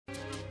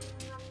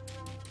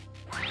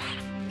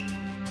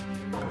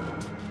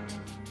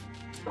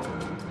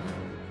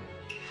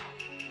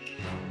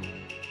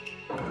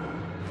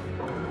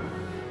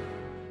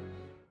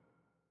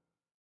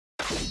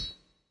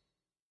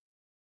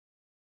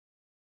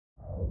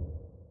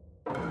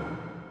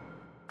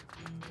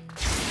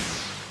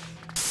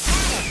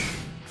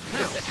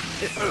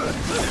Heavenly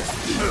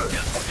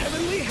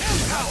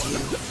hand power!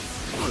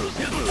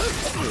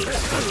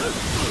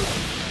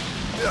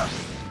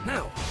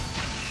 Now!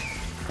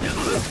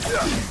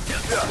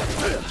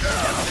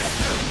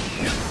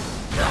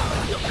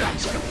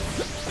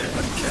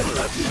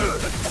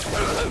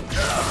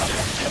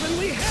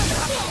 Heavenly hand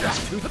power!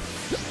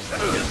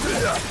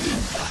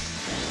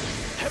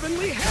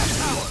 Heavenly hand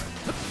power!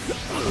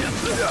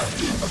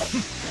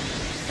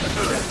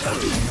 Don't let go.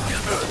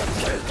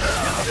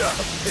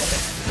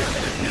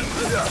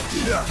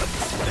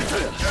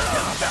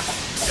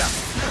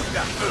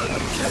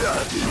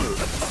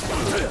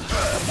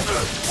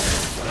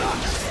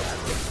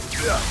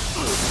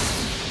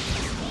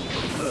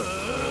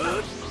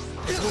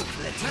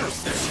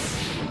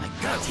 I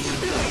got you.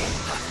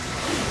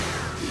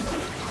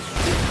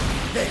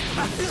 There.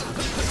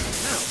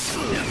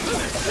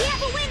 We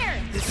have a winner!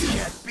 This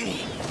can't be.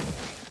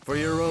 For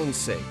your own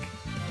sake,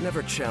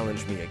 never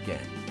challenge me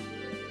again.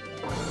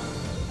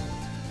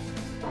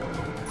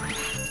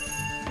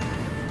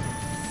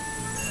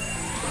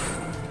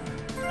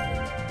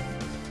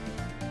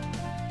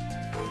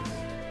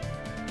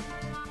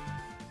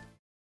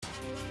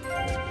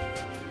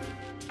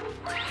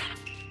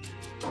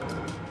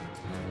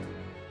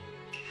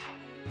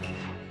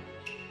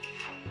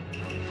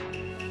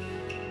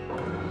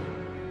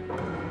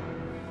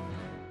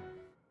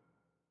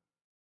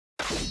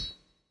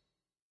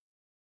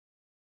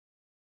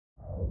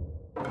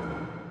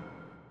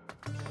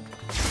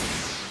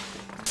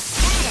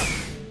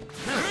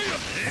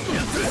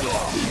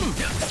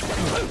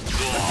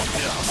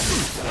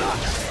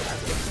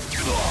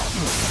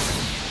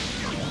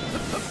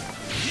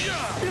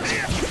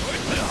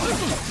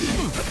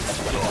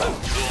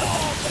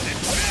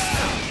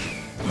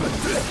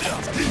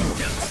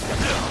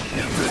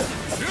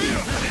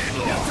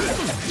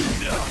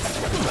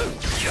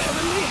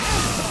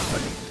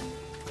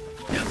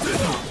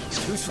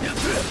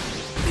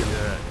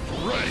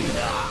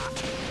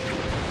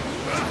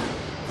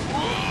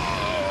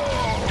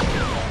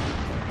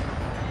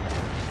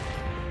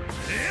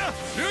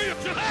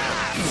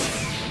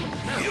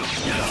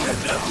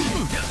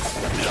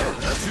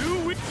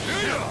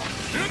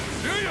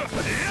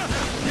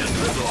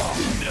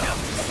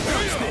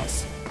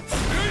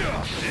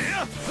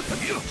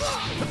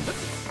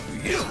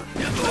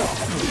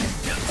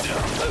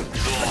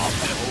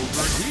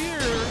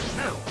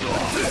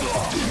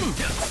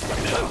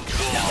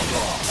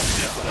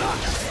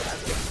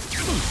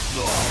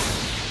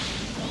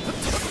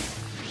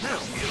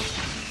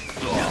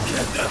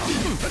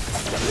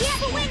 We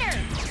have a winner!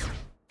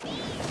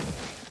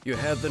 You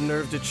had the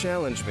nerve to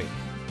challenge me,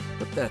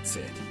 but that's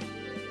it.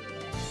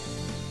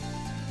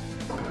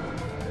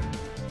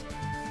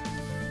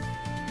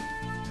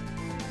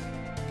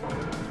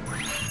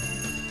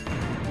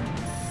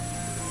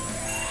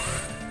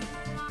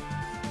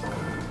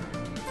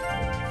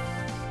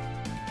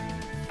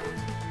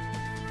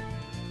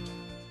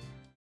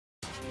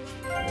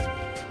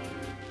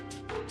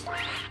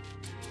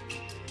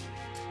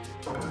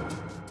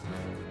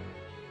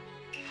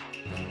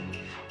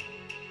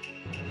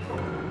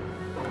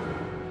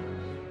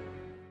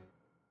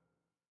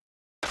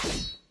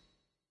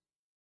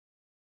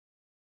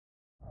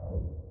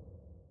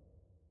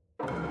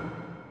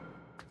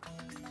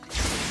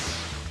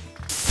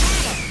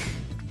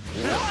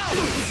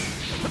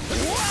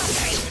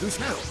 Who's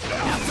now?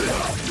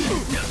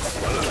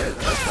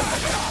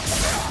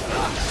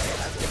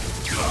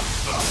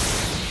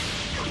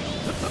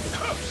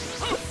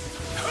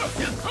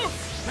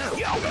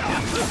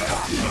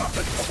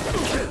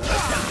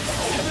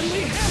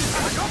 Heavenly hand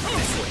back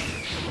this way.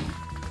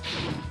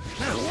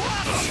 Now,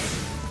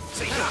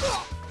 see ya.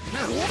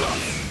 Now,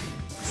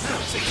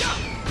 see ya.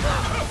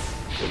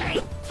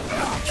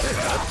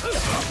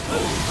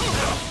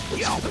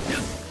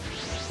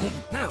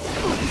 Now,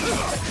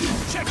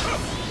 check.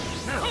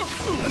 Now,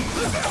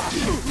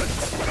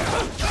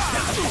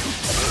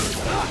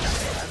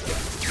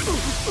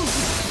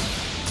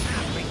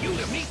 for you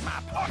to meet my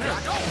partner.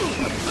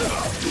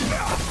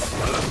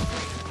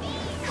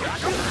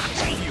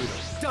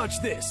 Dodge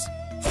this.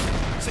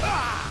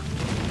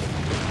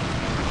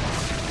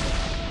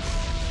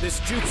 This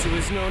jutsu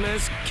is known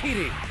as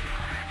Kiri.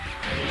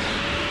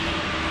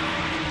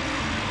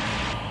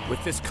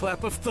 With this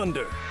clap of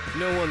thunder,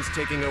 no one's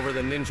taking over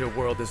the ninja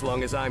world as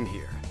long as I'm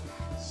here.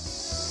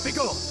 Be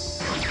gone!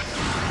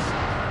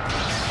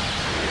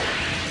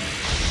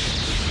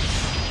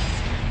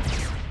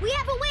 We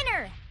have a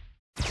winner!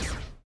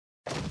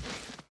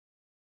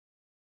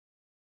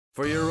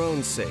 For your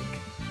own sake,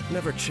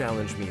 never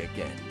challenge me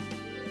again.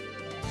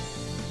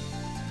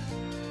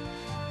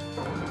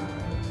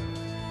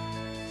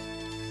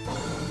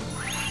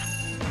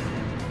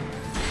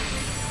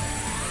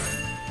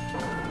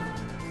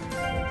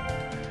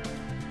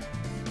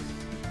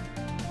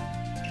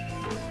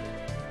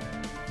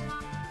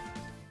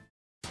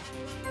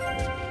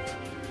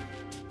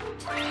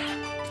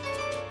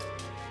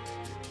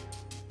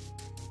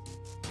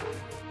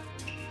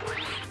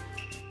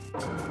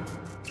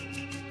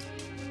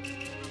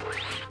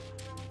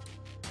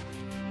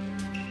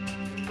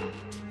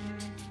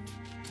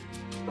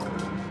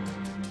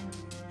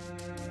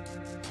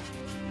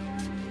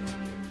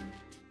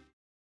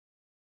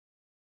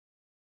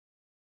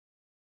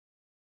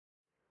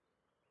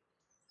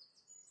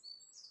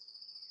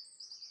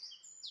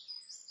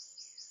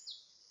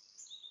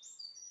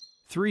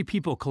 3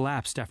 people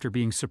collapsed after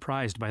being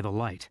surprised by the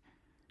light.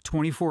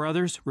 24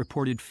 others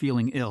reported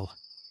feeling ill.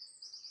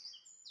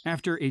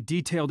 After a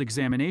detailed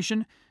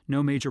examination,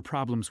 no major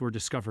problems were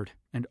discovered,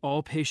 and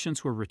all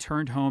patients were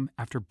returned home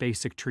after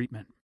basic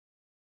treatment.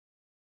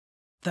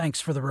 Thanks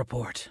for the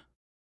report.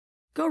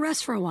 Go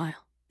rest for a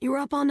while. You were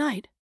up all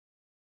night.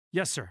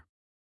 Yes, sir.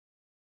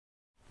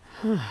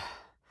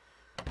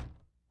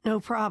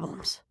 No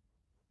problems.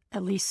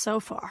 At least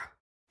so far.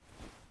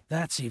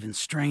 That's even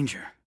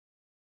stranger.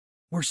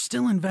 We're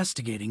still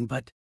investigating,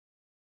 but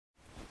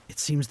it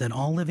seems that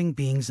all living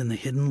beings in the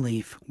Hidden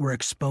Leaf were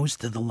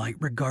exposed to the light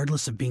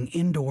regardless of being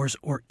indoors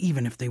or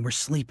even if they were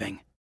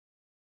sleeping.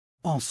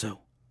 Also,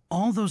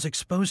 all those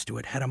exposed to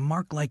it had a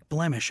mark-like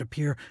blemish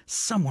appear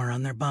somewhere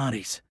on their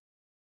bodies.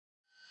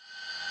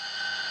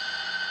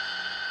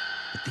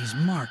 But these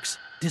marks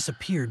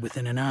disappeared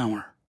within an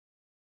hour.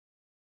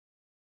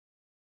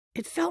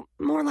 It felt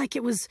more like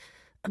it was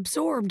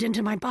absorbed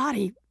into my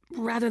body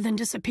rather than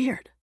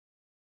disappeared.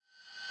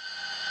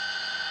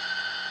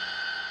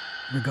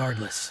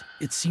 Regardless,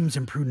 it seems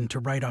imprudent to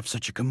write off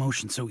such a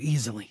commotion so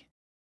easily.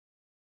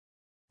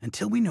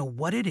 Until we know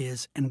what it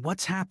is and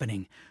what's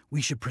happening,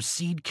 we should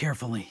proceed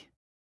carefully.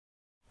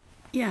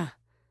 Yeah.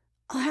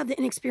 I'll have the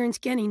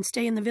inexperienced Genin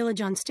stay in the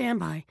village on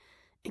standby,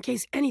 in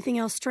case anything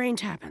else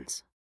strange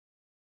happens.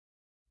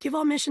 Give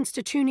all missions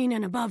to Chunin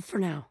and above for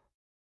now.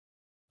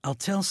 I'll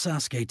tell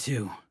Sasuke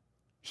too.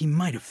 He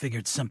might have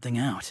figured something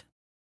out.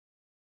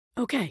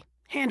 Okay,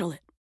 handle it.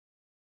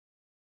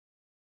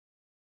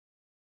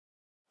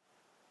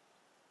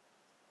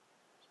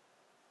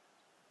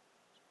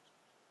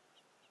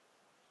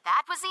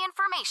 That was the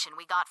information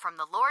we got from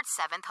the Lord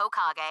 7th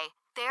Hokage.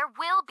 There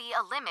will be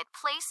a limit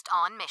placed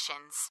on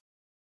missions.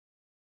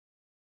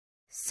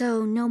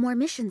 So, no more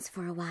missions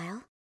for a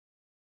while.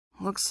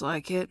 Looks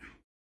like it.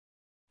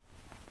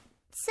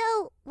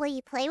 So, will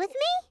you play with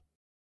me?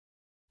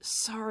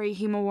 Sorry,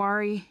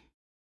 Himawari.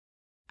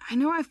 I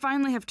know I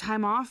finally have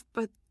time off,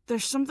 but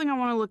there's something I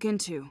want to look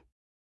into.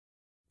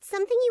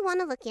 Something you want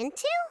to look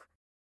into?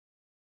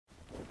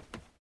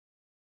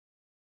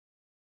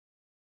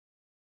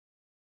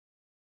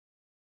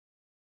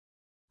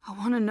 I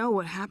want to know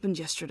what happened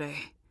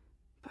yesterday,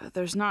 but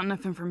there's not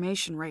enough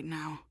information right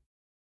now.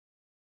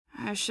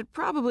 I should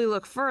probably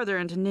look further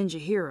into ninja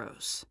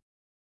heroes.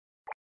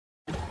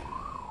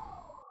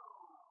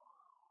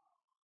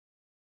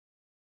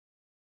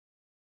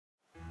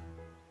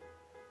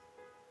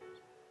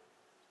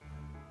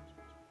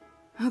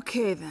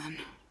 Okay, then.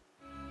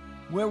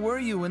 Where were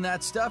you when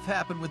that stuff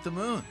happened with the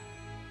moon?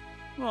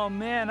 Oh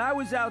man, I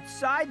was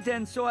outside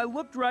then, so I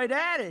looked right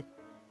at it.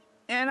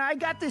 And I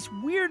got this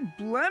weird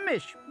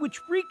blemish, which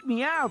freaked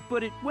me out,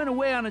 but it went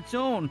away on its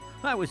own.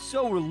 I was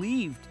so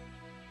relieved.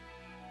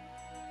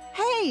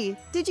 Hey,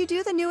 did you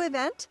do the new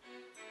event?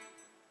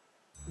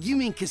 You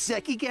mean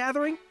Kiseki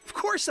Gathering? Of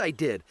course I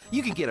did.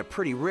 You could get a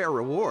pretty rare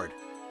reward.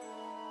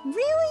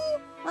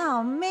 Really?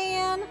 Oh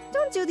man,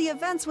 don't do the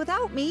events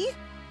without me.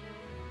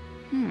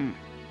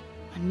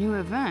 A new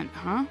event,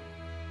 huh?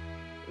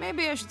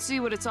 Maybe I should see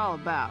what it's all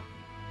about.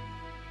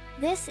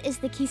 This is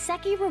the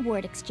Kiseki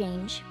Reward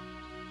Exchange.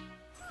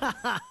 Ha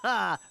ha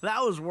ha! That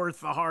was worth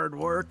the hard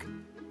work.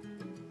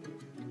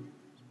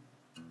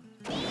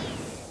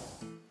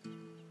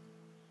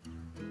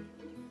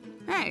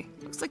 Hey,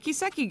 looks like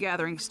Kiseki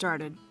Gathering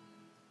started.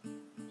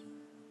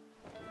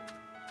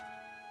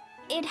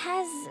 It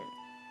has...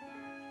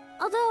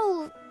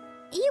 Although,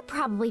 you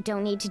probably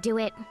don't need to do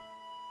it.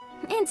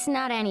 It's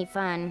not any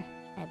fun,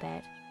 I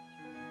bet.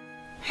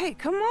 Hey,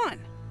 come on!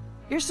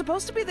 You're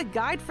supposed to be the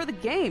guide for the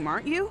game,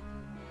 aren't you?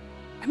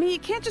 I mean, you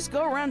can't just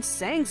go around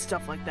saying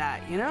stuff like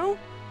that, you know?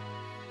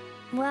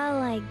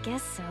 Well, I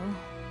guess so.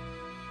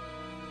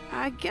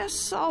 I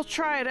guess I'll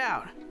try it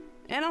out,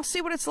 and I'll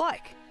see what it's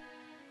like.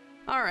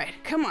 Alright,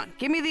 come on,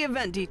 give me the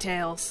event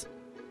details.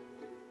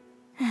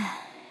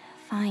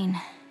 Fine.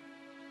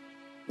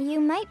 You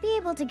might be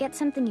able to get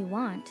something you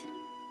want.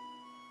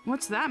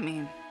 What's that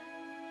mean?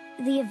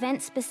 The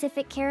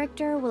event-specific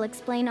character will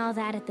explain all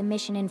that at the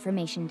Mission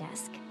Information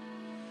Desk.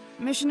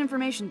 Mission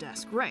Information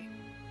Desk, right.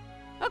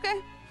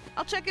 Okay,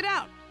 I'll check it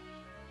out.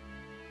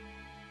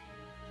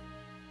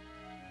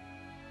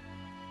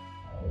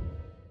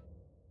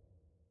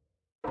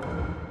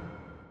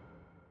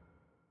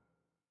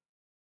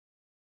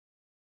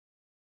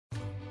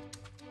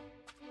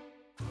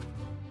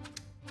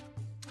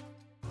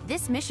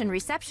 This mission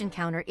reception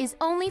counter is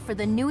only for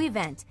the new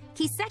event,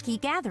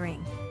 Kiseki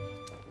Gathering.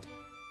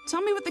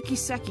 Tell me what the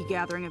Kiseki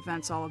Gathering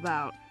event's all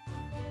about.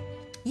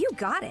 You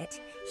got it.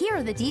 Here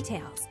are the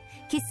details.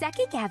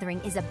 Kiseki Gathering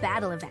is a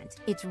battle event.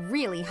 It's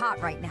really hot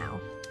right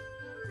now.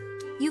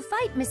 You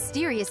fight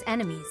mysterious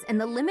enemies in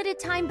the limited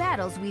time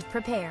battles we've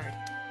prepared.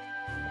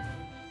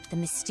 The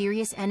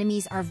mysterious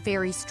enemies are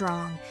very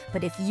strong,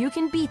 but if you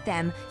can beat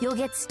them, you'll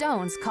get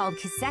stones called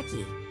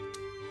Kiseki.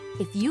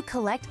 If you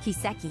collect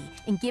Kiseki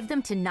and give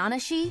them to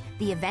Nanashi,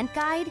 the event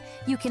guide,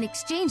 you can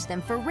exchange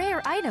them for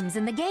rare items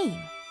in the game.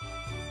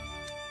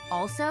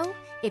 Also,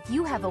 if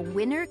you have a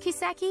winner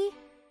Kiseki,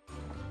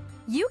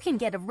 You can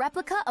get a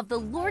replica of the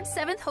Lord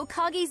 7th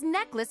Hokage's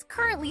necklace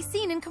currently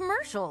seen in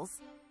commercials.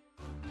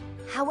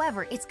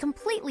 However, it's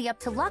completely up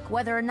to luck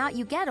whether or not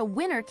you get a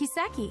winner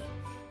Kiseki,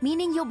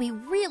 meaning you'll be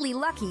really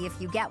lucky if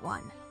you get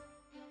one.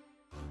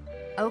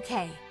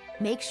 Okay,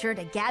 make sure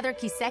to gather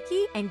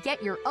Kiseki and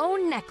get your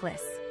own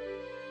necklace.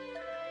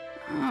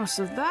 Oh,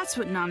 so that's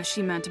what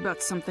Nanashi meant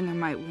about something I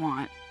might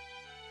want.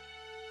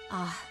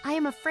 I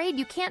am afraid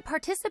you can't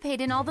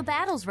participate in all the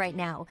battles right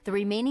now. The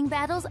remaining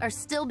battles are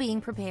still being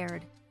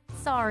prepared.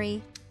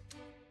 Sorry.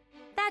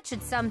 That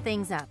should sum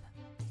things up.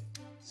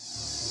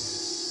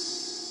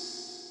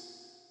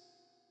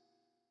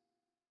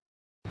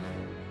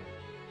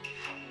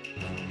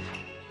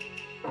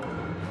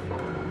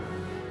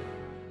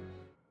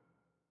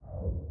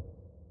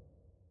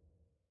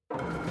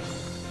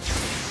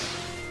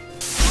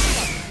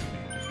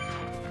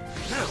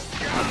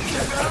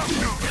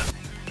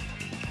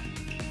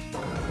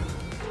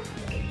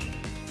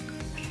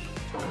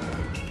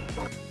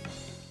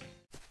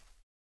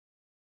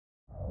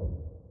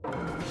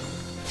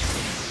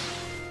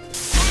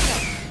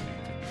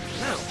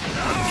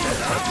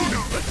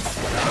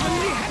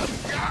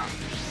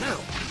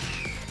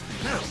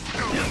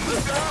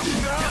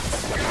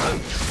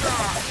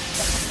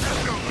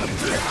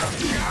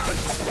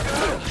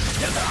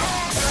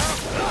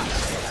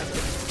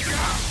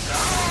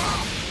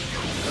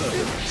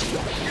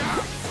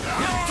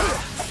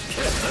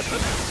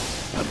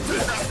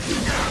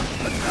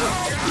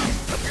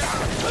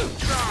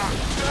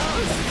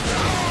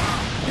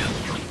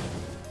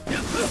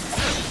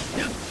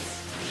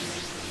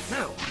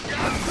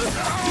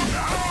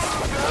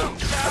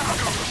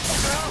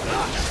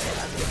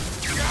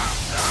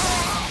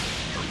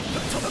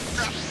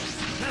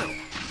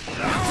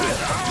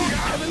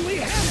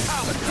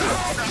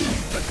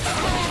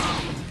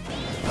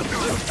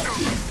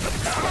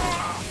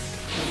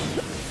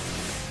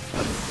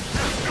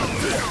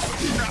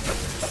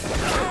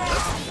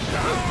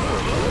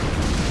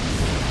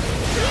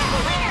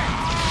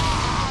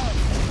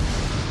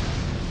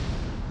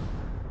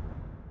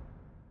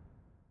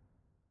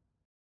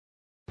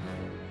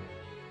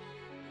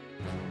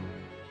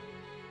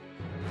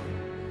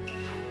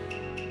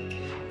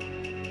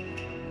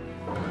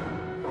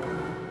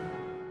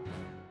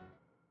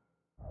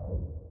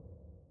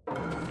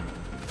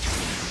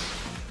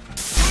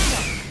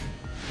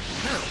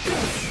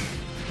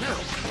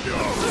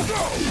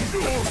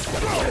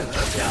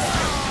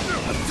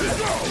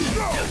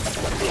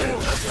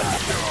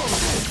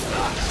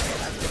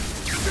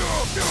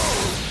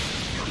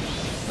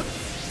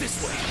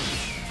 This way.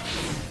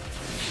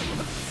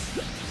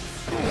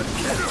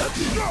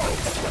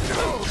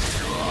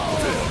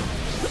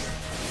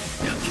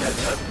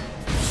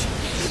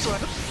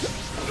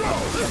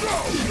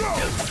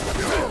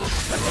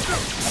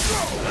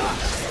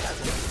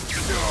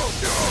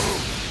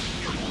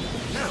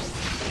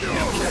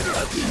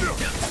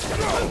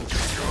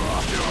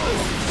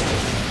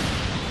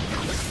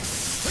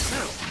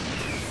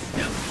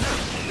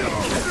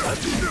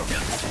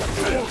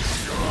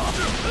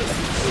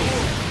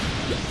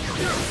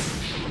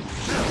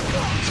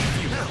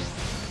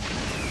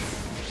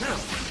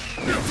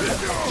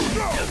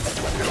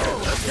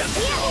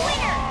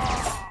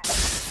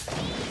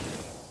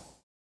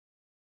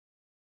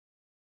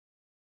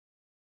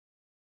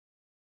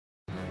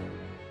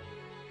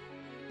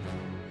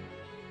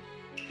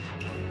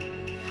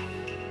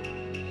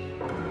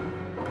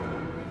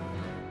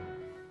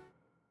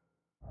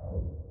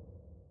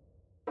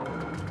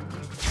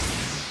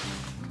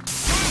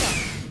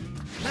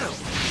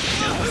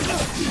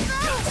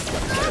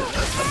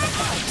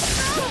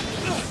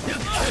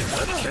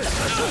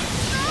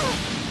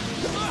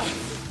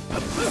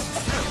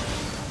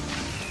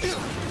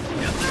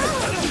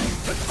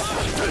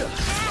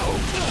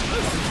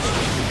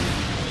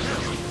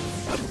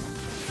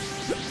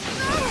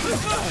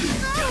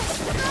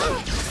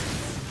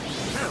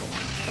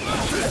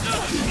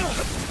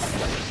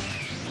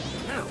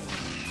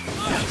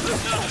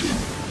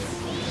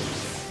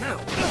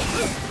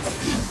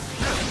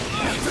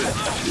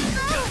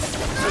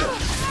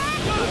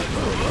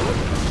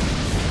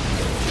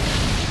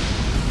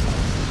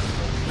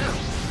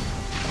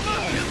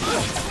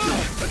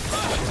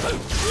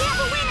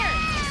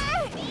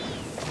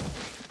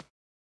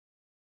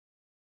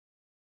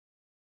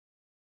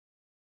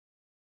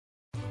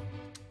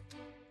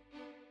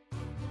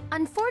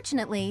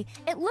 Unfortunately,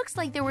 it looks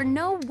like there were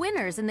no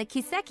winners in the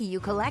Kiseki you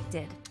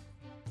collected.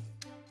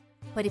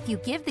 But if you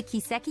give the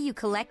Kiseki you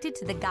collected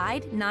to the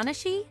guide,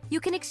 Nanashi, you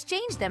can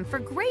exchange them for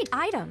great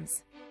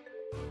items.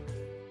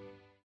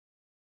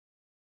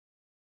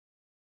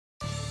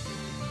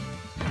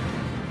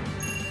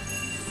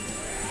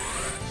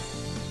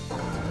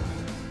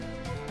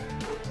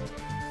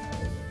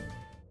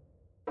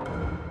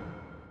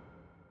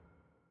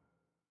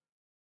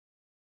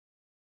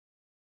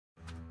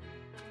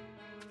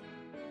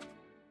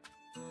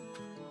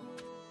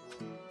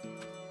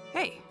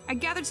 Hey, I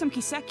gathered some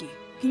Kiseki.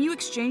 Can you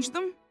exchange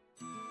them?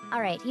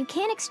 Alright, you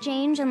can't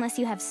exchange unless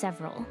you have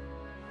several.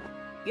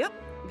 Yep,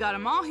 got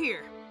them all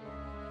here.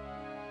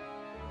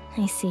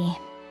 I see.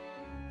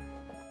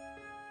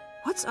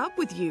 What's up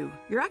with you?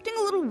 You're acting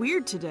a little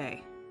weird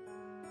today.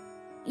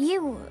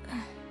 You...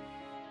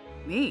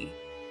 Me?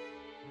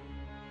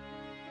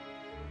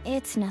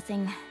 It's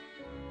nothing.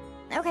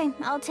 Okay,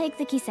 I'll take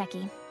the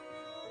Kiseki.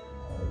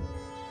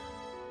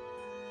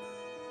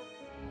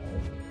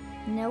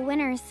 No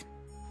winners.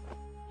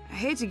 I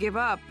hate to give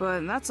up,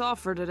 but that's all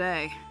for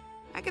today.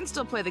 I can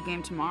still play the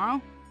game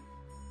tomorrow.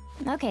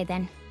 Okay,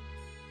 then.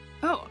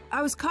 Oh,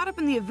 I was caught up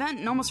in the event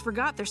and almost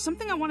forgot there's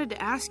something I wanted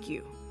to ask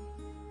you.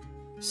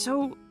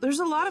 So, there's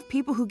a lot of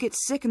people who get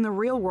sick in the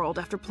real world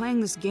after playing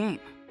this game.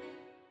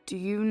 Do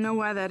you know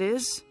why that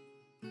is?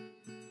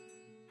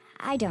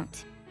 I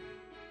don't.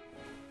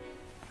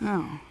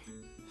 Oh,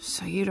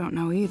 so you don't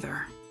know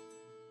either.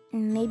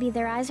 Maybe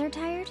their eyes are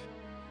tired?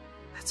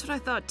 That's what I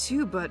thought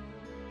too, but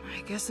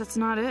I guess that's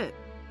not it.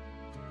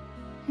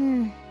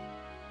 Oh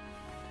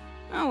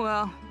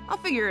well, I'll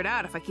figure it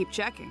out if I keep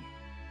checking.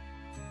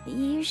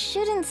 You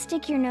shouldn't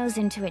stick your nose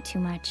into it too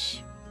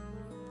much.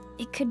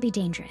 It could be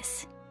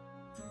dangerous.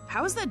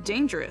 How is that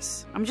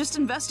dangerous? I'm just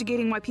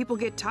investigating why people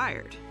get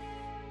tired.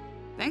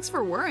 Thanks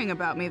for worrying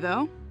about me,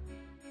 though.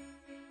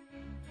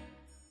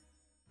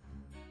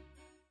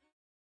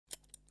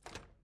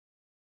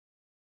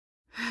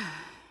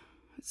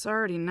 It's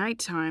already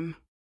nighttime.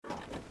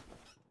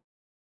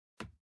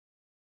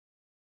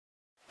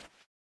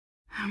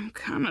 I'm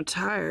kinda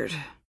tired.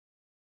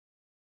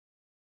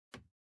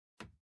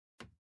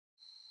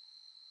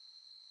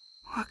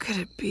 What could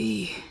it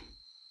be?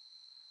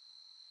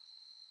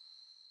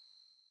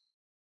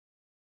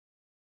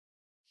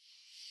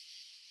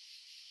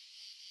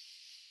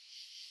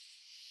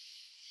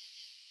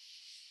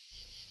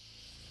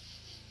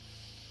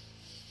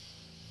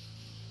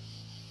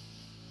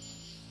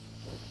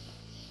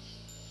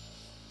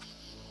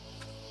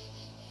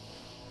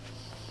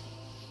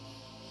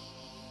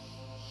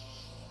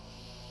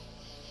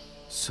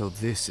 So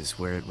this is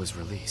where it was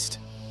released.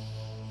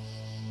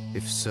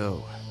 If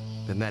so,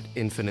 then that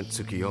infinite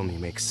Tsukiyomi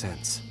makes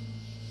sense.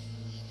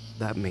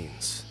 That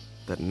means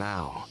that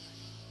now,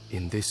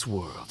 in this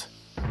world,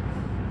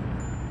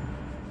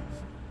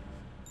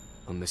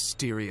 a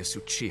mysterious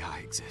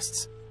Uchiha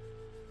exists.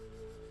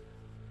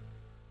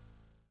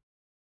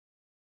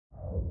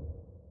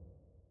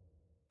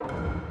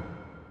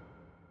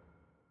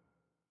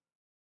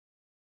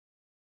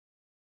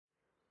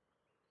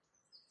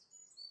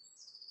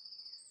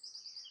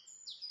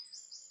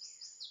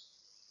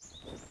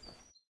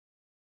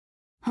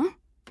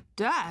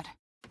 Dad?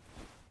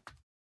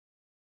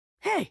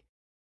 Hey!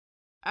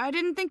 I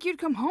didn't think you'd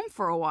come home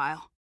for a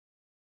while.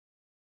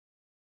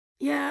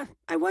 Yeah,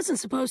 I wasn't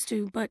supposed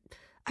to, but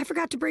I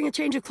forgot to bring a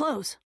change of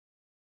clothes.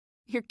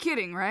 You're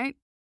kidding, right?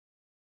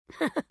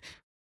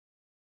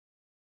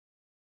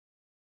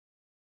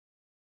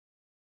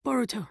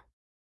 Boruto.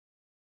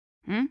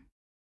 Hmm?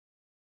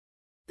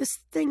 This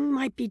thing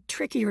might be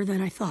trickier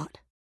than I thought.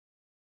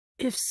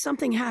 If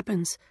something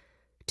happens,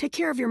 take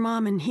care of your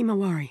mom and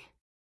Himawari.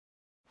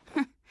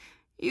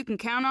 You can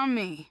count on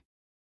me.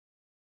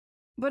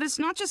 But it's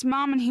not just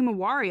Mom and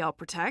Himawari I'll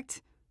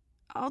protect.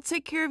 I'll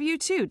take care of you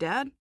too,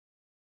 Dad.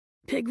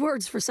 Big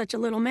words for such a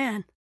little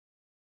man.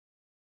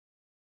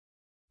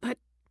 But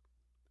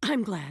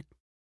I'm glad.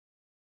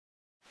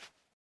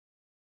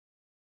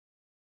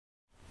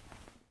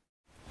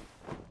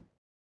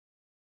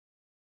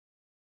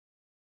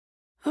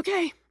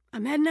 Okay,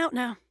 I'm heading out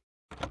now.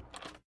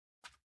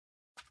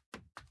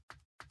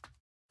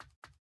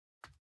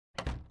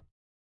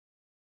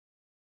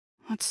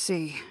 Let's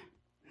see.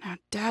 Now,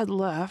 Dad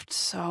left,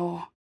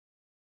 so...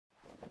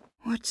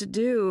 What to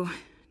do?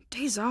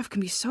 Days off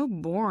can be so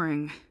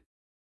boring.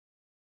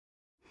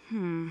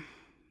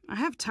 I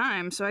have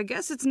time, so I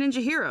guess it's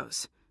Ninja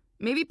Heroes.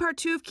 Maybe part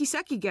 2 of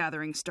Kiseki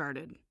Gathering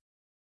started.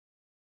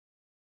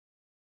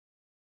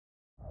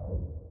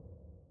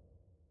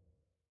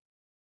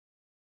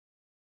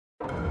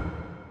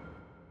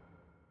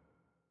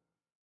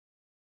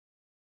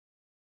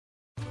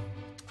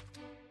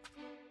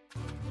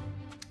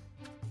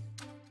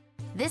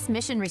 This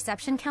mission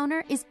reception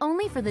counter is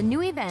only for the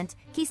new event,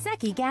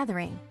 Kiseki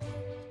Gathering.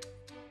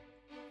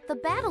 The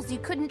battles you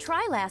couldn't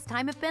try last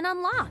time have been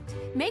unlocked.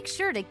 Make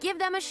sure to give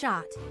them a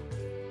shot.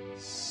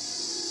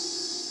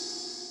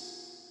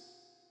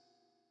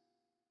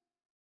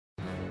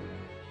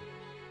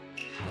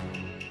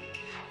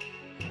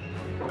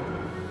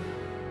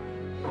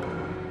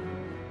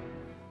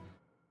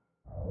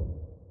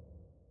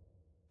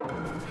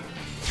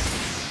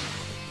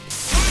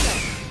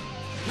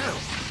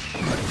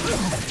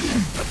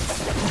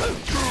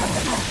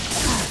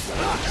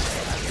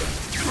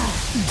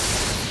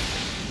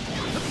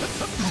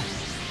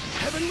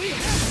 Heavenly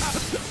hand!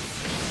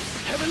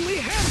 Heavenly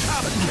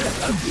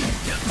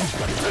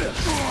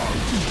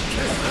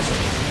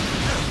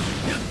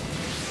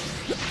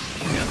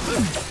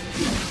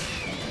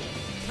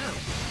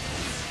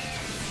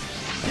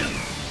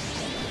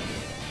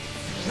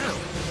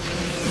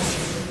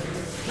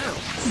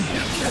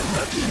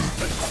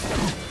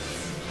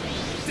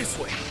This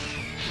way!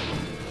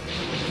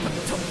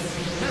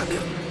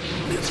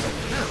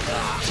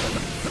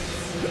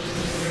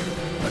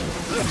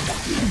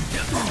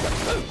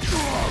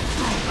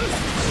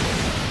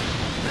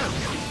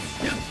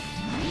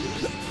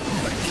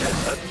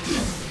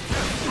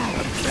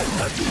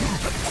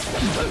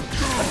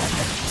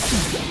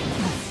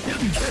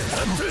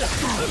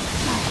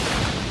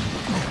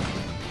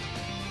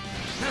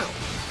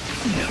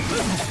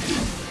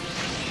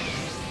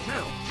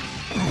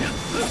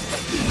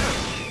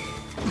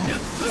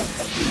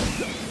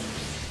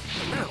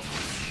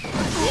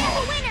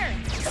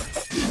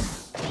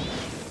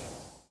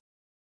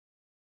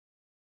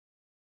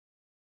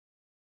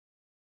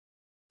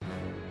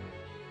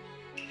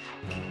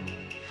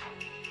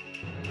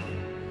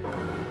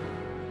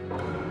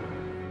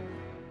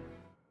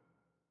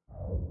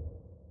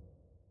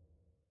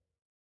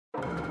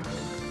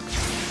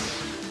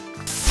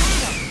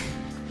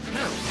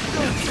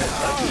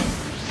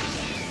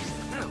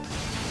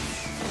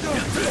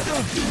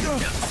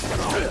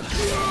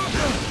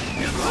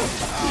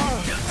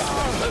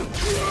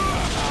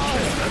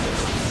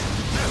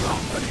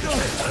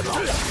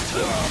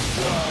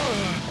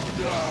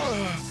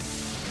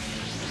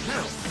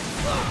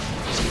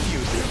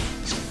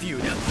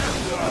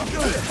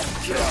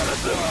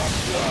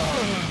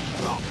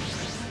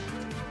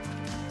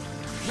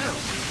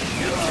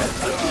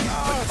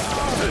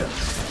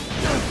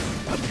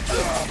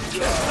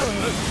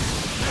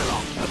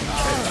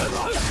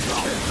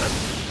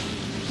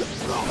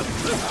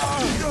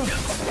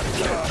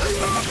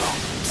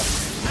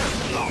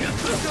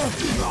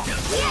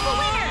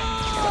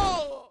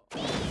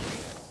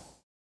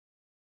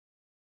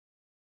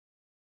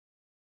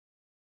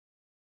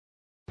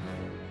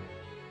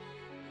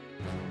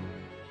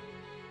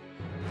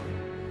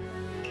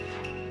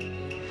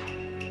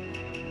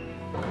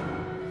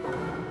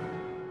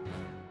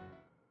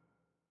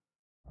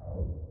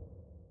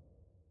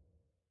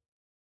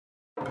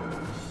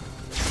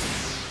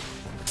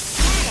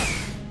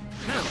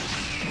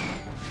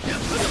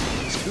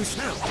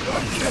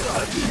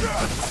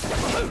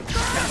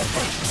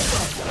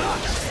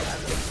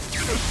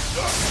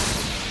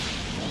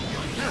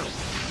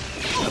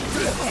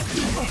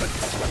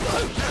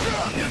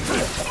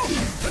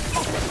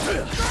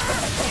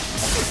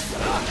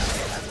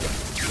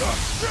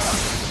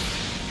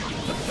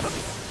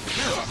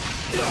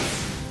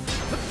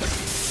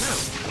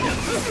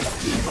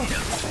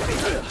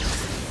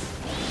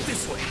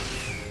 This way.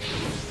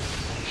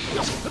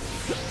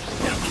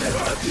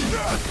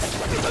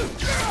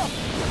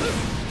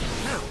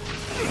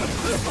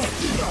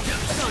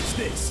 Dodge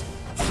this.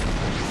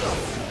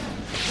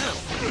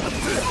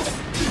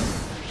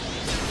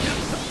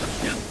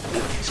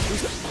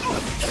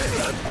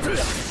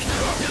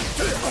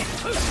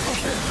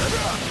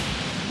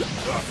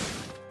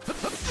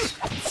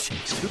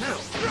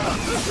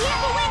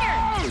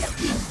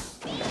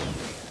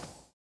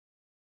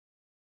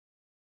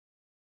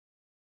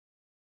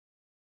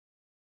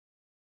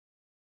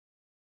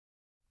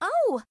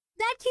 Oh,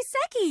 that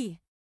Kiseki!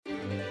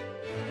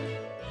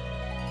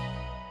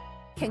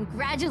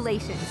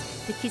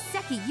 Congratulations! The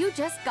Kiseki you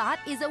just got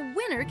is a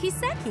winner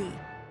Kiseki!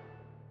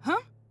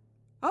 Huh?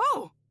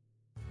 Oh!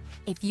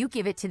 If you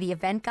give it to the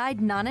event guide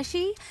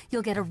Nanashi,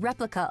 you'll get a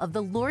replica of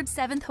the Lord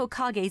 7th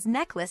Hokage's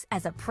necklace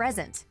as a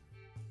present.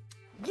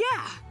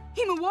 Yeah!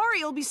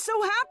 Himawari will be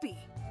so happy!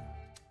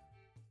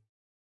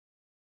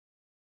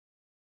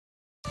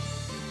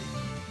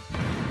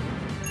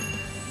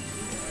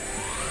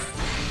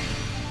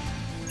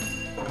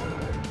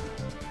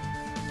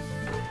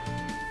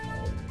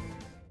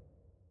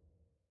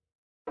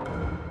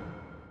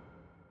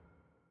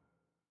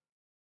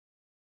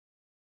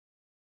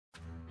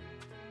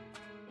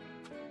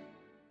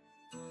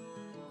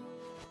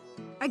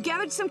 I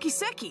gathered some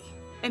Kiseki,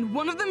 and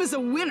one of them is a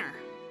winner.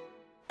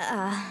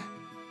 I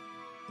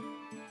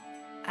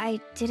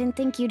didn't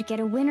think you'd get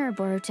a winner,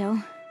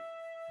 Boruto.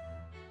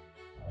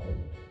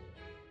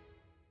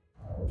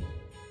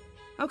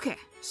 Okay,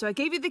 so I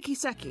gave you the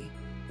Kiseki.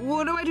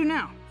 What do I do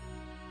now?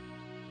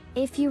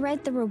 If you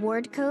write the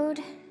reward code,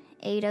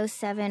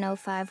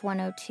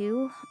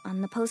 807-05102,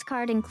 on the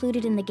postcard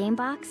included in the game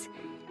box,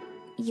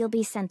 you'll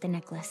be sent the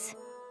necklace.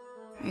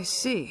 I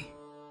see.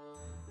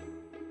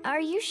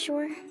 Are you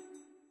sure?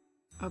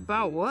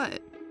 About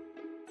what?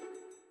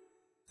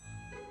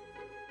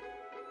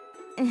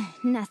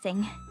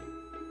 Nothing.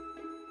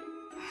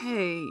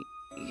 Hey,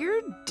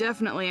 you're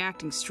definitely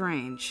acting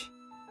strange.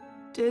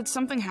 Did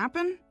something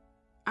happen?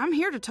 I'm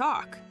here to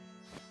talk.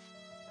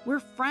 We're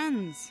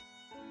friends.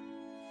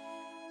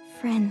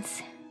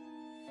 Friends.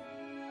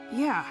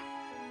 Yeah.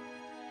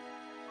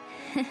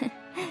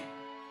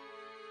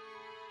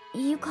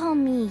 You call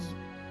me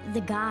the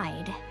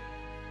guide,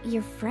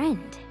 your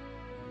friend.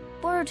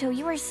 Boruto,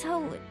 you are so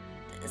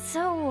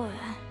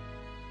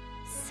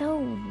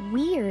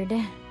weird.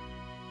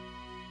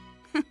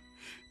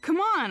 Come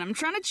on, I'm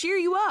trying to cheer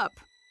you up.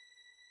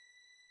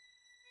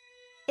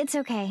 It's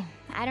okay.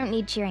 I don't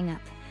need cheering up.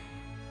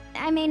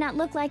 I may not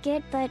look like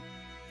it, but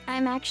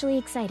I'm actually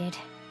excited.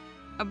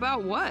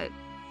 About what?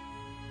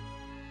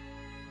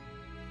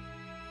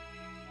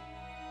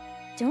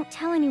 Don't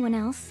tell anyone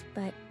else,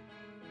 but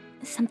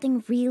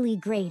something really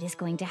great is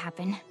going to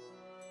happen.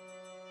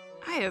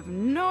 I have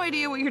no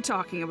idea what you're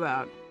talking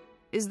about.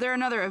 Is there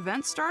another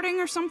event starting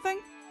or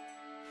something?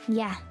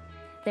 Yeah,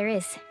 there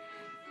is.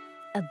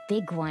 A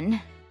big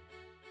one.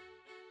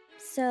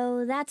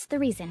 So that's the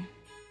reason.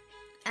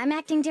 I'm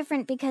acting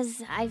different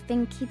because I've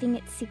been keeping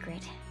it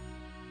secret.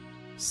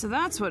 So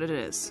that's what it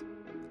is.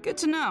 Good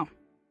to know.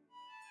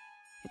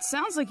 It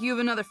sounds like you have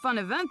another fun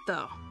event,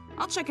 though.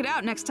 I'll check it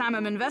out next time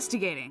I'm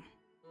investigating.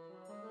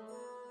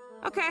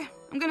 Okay,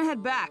 I'm gonna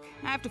head back.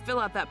 I have to fill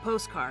out that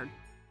postcard.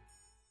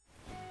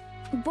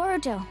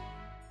 Boruto.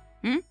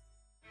 Hmm?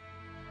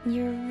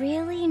 You're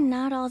really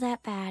not all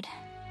that bad.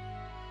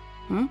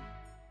 Hmm?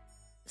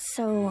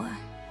 So,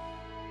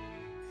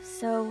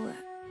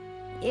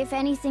 if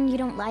anything you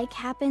don't like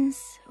happens,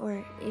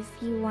 or if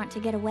you want to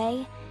get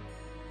away,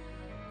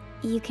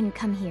 you can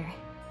come here.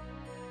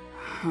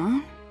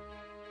 Huh?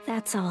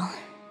 That's all.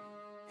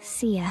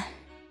 See ya.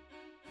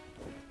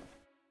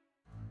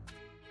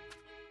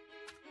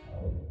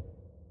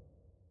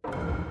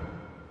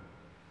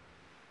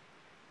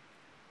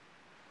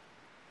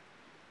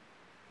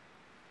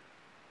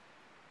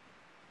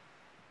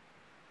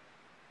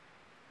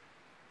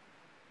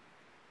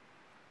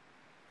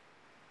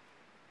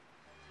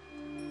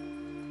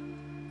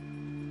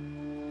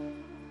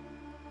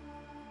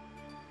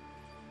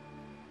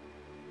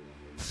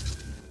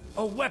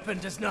 A weapon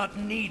does not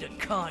need a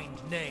kind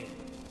name.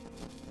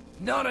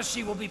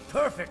 Nanashi will be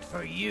perfect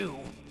for you.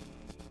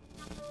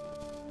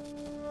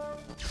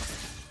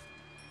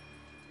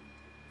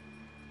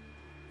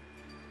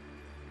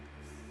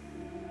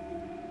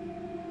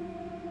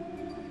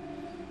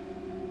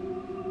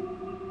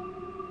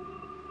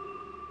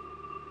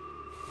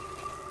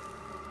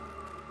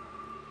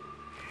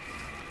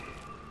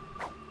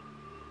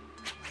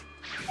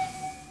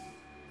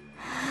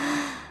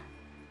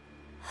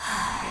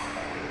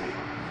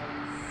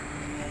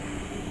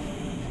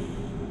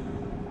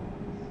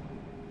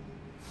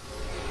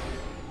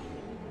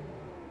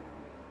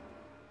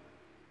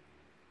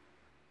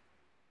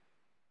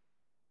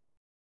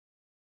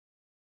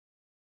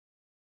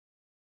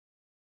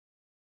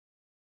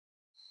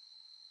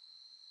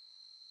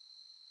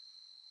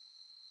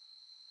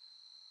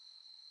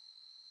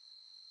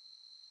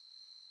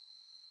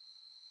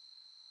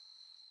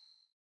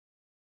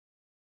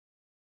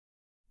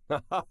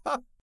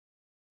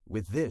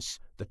 With this,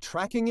 the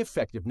tracking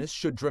effectiveness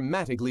should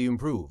dramatically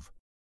improve.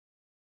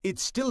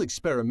 It's still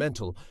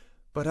experimental,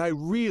 but I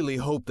really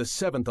hope the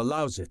 7th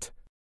allows it.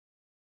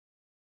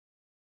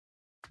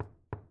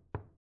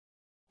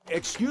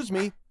 Excuse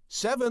me,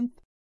 7th?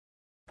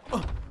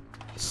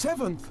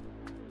 7th?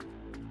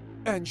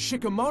 And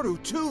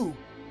Shikamaru, too!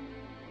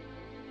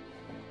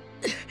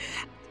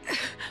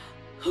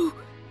 Who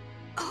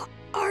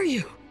are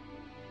you?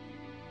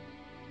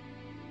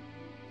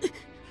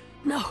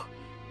 No.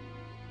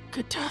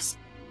 Katasuke.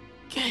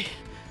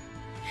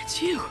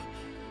 It's you.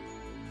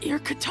 You're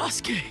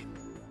Katasuke.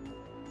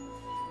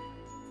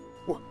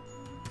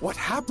 What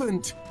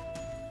happened?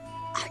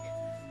 I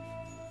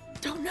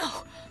don't know.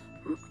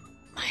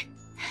 My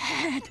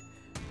head.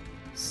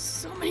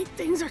 So many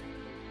things are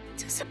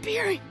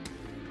disappearing.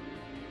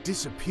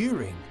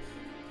 Disappearing?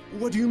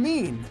 What do you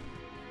mean?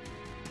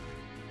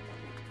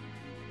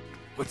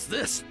 What's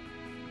this?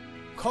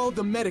 Call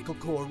the medical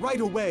corps right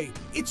away.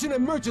 It's an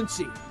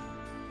emergency.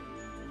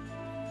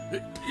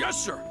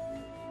 Yes, sir.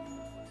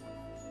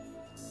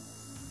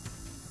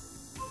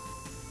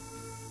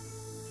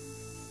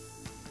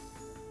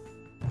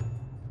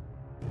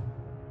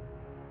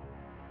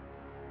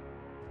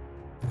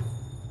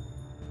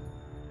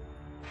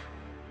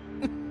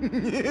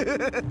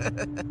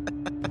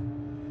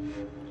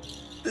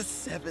 The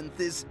 7th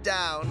is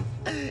down.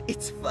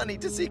 It's funny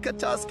to see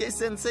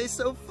Katasuke-sensei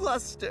so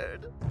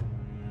flustered.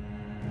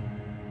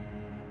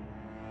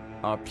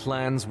 Our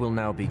plans will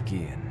now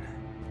begin.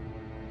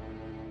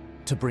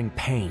 To bring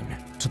pain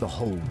to the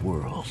whole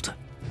world.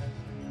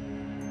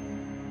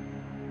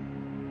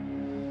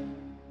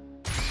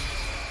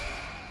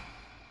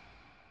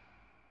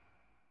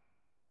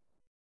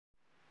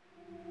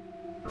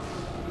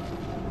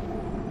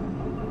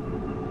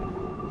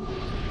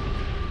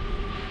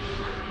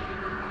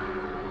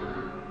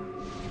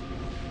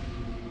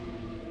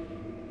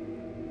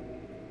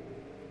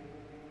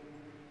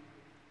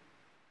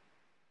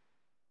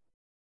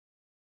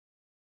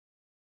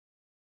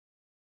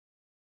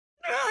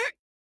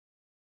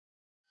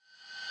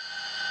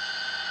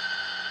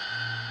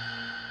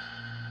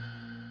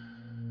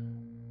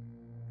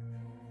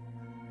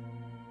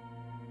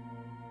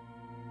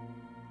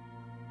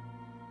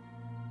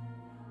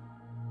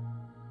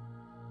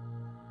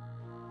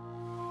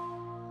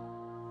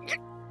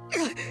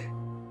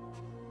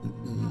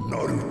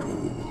 Naruto.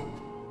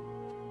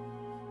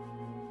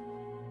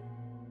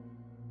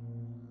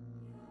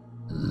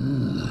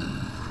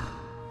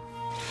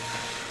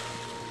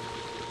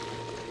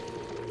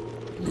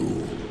 No,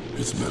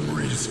 his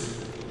memories.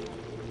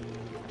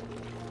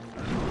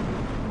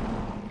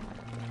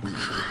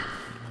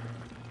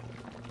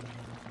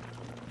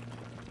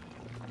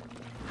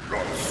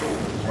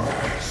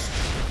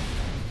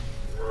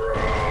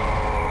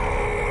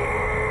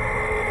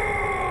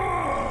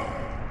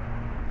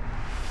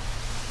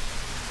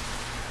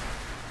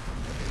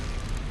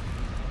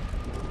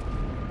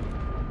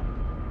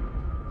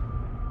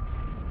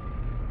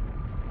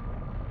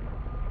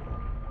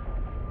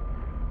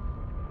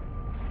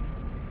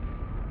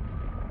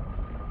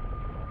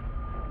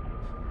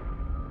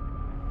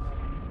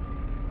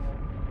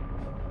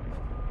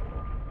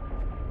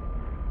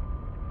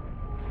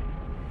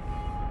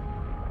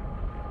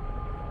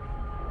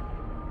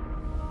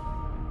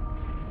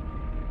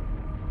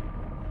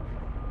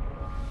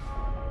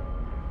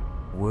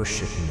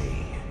 worship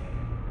me.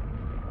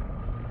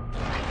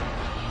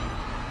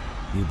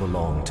 You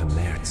belong to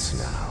Mertz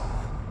now.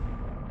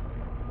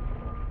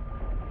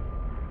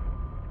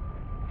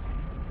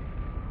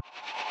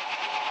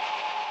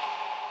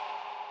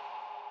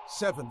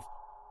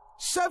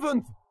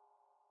 Seventh!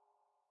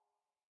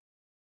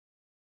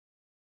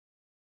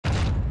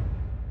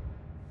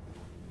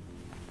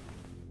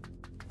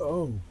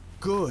 Oh,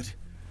 good.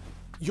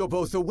 You're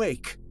both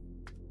awake.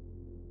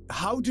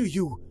 How do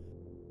you...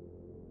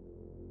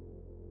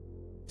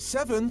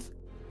 Seventh?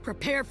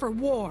 Prepare for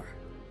war.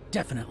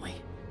 Definitely.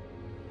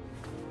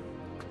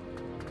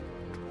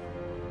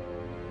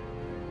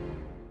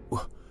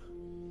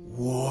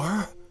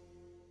 War?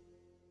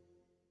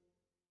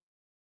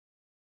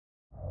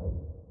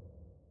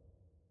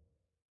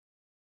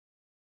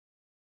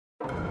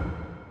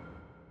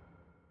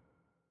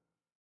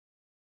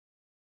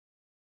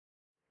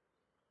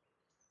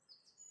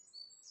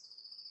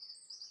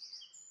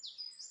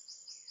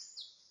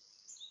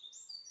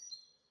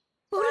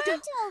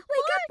 Boruto!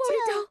 Wake up,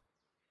 Boruto!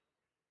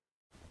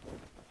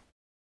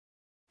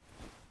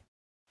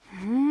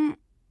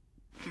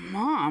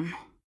 Mom?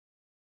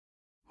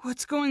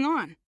 What's going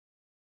on?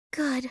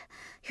 Good.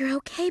 You're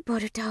okay,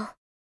 Boruto.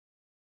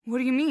 What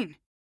do you mean?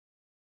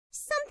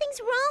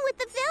 Something's wrong with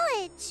the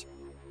village!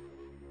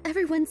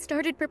 Everyone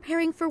started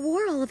preparing for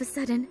war all of a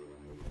sudden.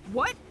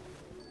 What?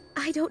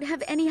 I don't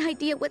have any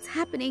idea what's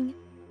happening.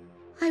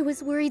 I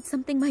was worried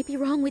something might be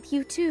wrong with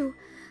you, too.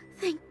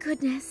 Thank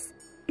goodness.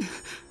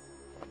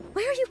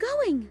 Where are you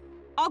going?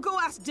 I'll go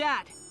ask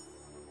Dad.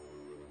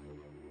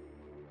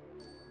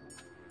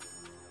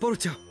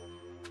 Boruto!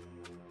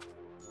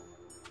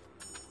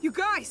 You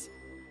guys!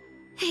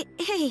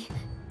 Hey,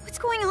 what's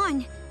going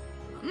on?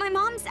 My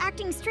mom's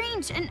acting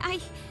strange, and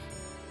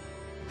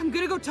I'm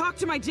gonna go talk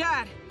to my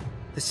dad.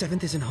 The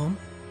 7th isn't home?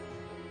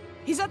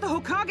 He's at the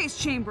Hokage's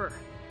chamber.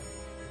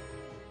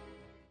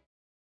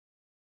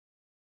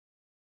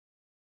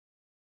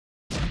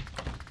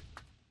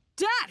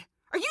 Dad!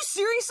 Are you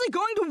seriously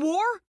going to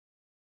war?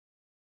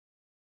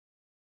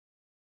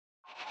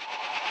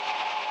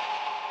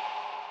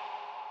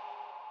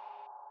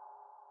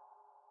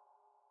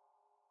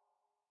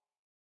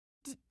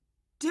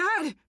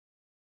 Dad!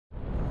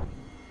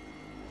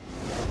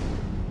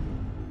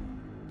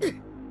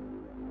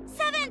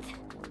 Seventh!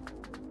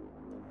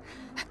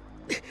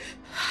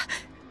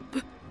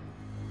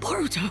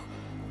 Boruto!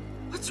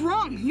 What's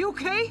wrong? You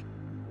okay?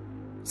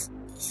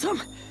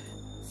 Some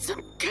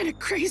kind of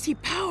crazy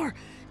power.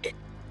 It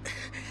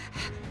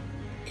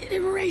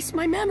erased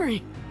my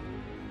memory.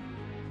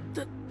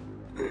 The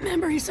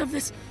memories of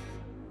this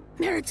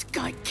Mertz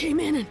guy came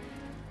in and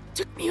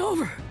took me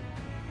over.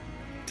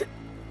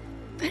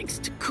 Thanks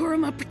to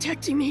Kurama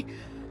protecting me,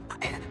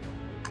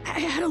 I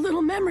had a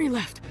little memory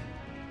left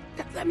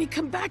that let me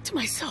come back to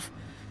myself,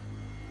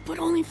 but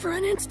only for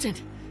an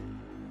instant.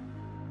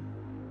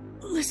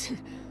 Listen,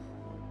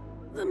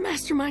 the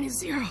mastermind is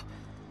Zero.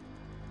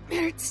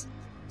 Mertz,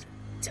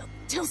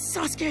 tell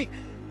Sasuke.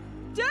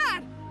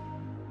 Dad!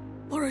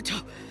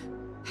 Boruto,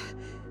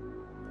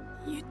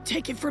 you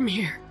take it from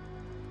here.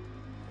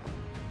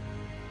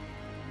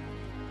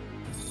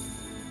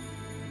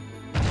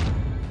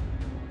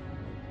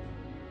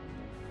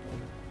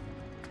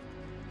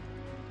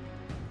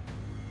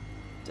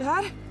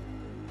 Dad?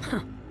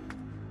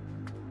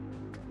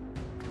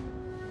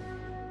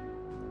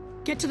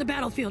 Get to the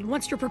battlefield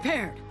once you're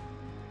prepared.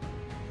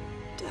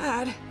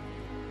 Dad?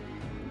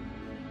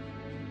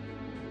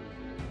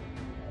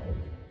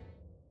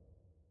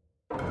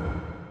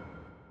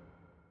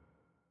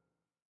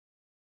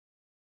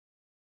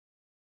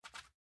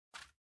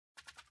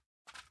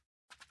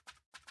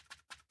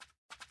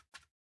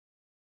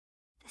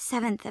 The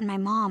 7th and my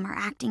mom are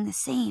acting the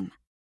same.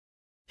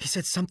 He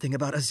said something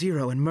about a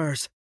Zero and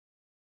Merz.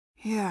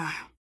 Yeah.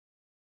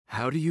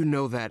 How do you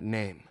know that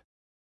name?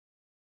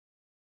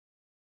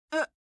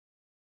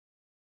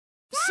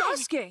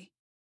 Sasuke!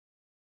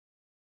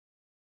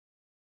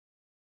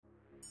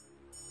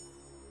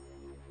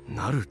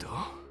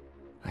 Naruto?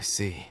 I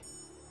see.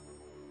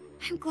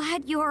 I'm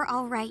glad you're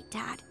all right,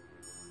 Dad.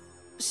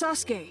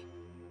 Sasuke,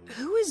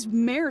 who is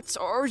Mertz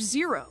or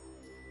Zero?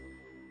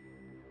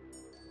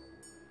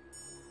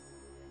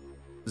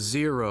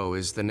 Zero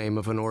is the name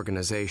of an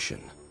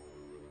organization.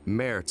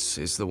 Mertz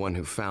is the one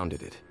who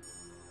founded it.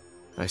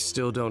 I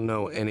still don't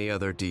know any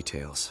other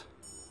details.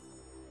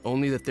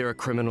 Only that they're a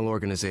criminal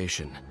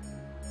organization.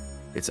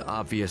 It's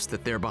obvious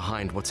that they're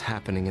behind what's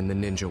happening in the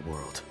ninja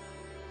world.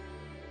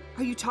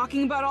 Are you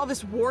talking about all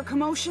this war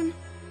commotion?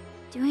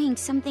 Doing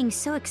something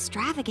so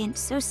extravagant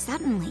so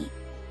suddenly.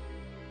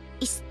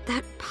 Is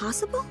that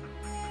possible?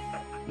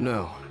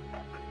 No.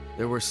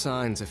 There were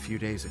signs a few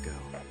days ago.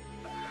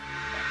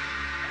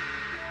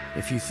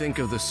 If you think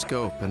of the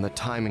scope and the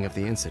timing of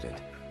the incident,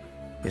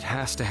 it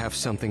has to have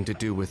something to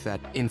do with that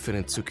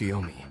infinite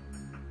Tsukiyomi.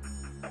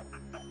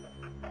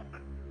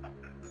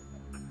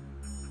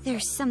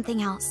 There's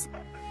something else.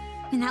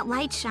 When that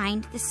light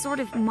shined, this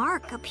sort of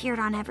mark appeared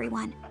on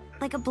everyone,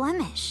 like a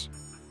blemish.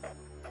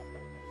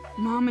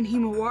 Mom and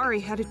Himawari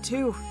had it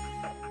too.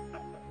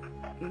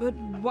 But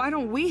why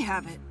don't we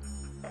have it?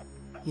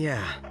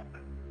 Yeah.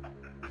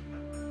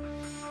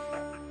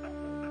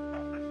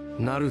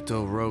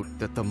 Naruto wrote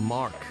that the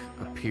mark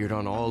appeared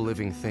on all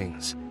living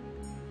things,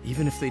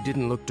 even if they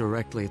didn't look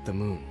directly at the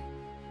moon.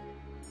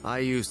 I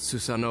used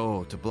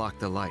Susanoo to block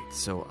the light,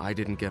 so I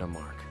didn't get a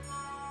mark.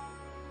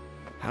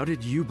 How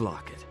did you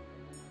block it?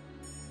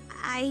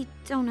 I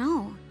don't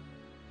know.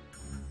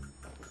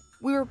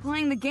 We were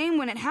playing the game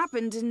when it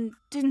happened and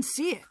didn't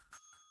see it.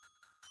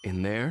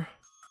 In there?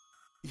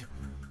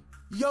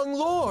 Young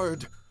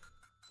Lord!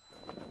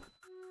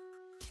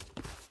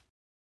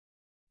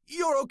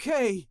 You're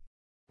okay!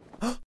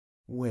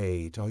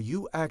 Wait, are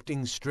you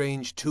acting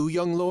strange too,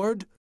 young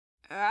Lord?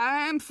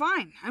 I'm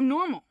fine. I'm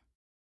normal.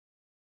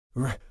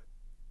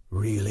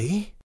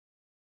 Really?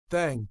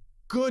 Thank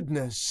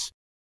goodness!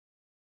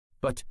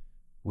 But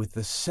with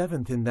the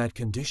 7th in that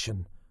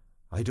condition,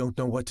 I don't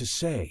know what to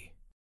say.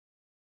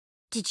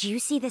 Did you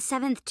see the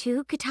 7th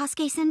too,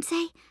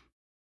 Katasuke-sensei?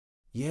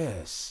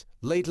 Yes,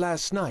 late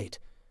last night.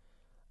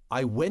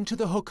 I went to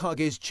the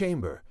Hokage's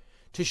chamber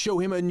to show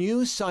him a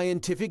new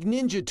scientific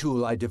ninja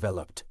tool I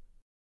developed.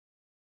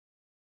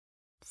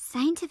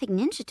 Scientific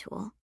ninja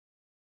tool?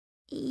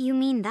 You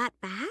mean that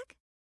bag?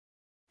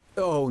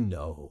 Oh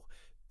no.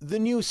 The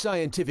new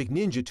scientific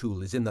ninja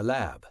tool is in the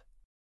lab.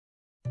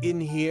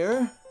 In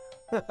here?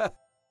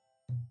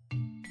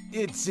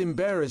 It's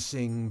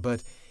embarrassing,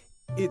 but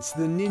it's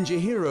the Ninja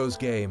Heroes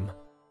game.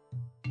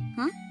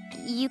 Huh?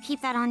 You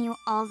keep that on you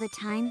all the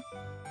time?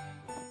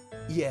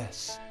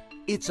 Yes,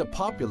 it's a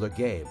popular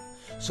game,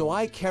 so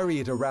I carry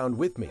it around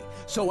with me,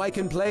 so I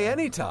can play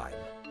anytime.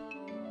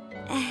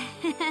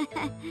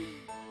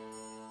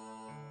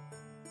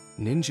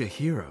 Ninja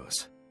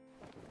Heroes?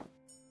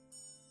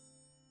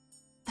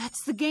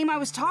 That's the game I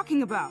was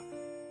talking about.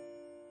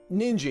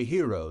 Ninja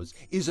Heroes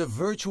is a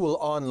virtual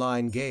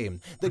online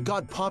game that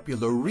got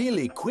popular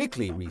really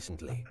quickly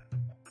recently.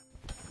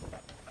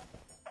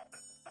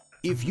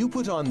 If you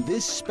put on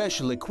this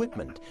special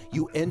equipment,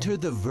 you enter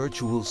the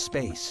virtual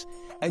space,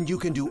 and you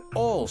can do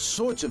all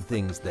sorts of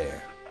things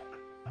there.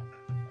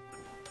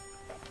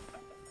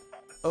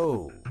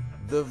 Oh,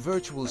 the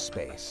virtual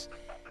space.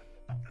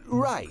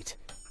 Right.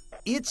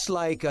 It's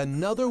like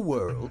another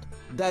world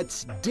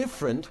that's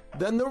different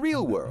than the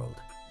real world.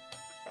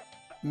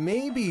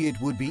 Maybe it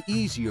would be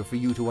easier for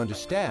you to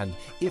understand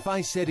if I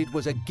said it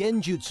was a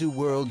genjutsu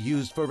world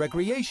used for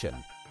recreation.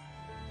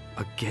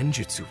 A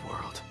genjutsu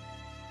world?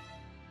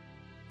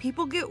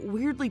 People get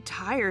weirdly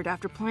tired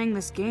after playing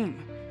this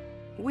game.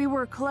 We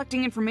were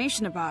collecting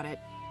information about it.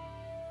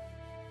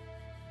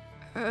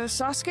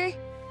 Sasuke?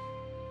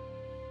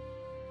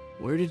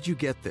 Where did you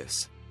get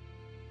this?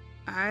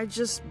 I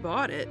just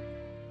bought it.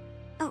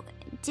 Oh,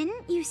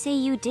 didn't you say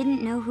you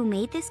didn't know who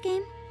made this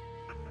game?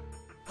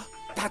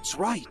 That's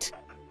right!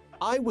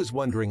 I was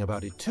wondering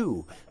about it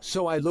too,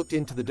 so I looked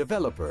into the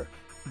developer,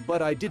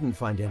 but I didn't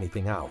find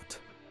anything out.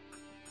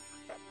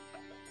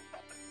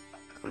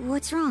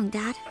 What's wrong,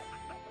 Dad?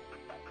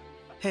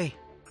 Hey,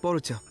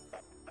 Boruto.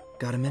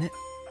 Got a minute?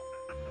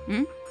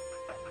 Hmm?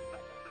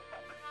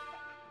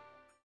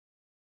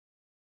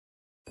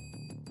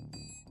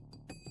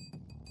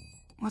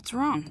 What's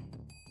wrong?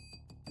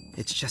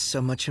 It's just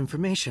so much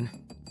information.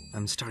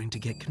 I'm starting to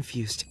get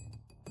confused.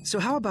 So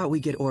how about we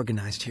get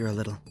organized here a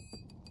little?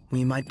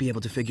 We might be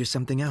able to figure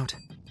something out.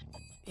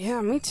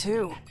 Yeah, me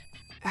too.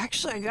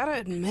 Actually, I gotta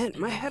admit,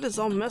 my head is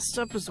all messed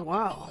up as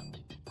well.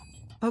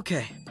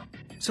 Okay,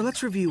 so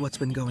let's review what's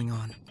been going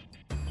on.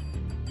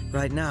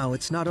 Right now,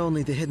 it's not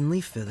only the Hidden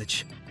Leaf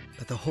Village,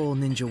 but the whole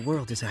ninja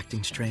world is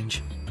acting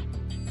strange.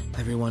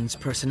 Everyone's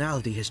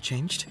personality has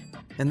changed,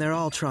 and they're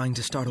all trying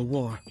to start a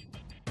war.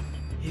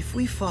 If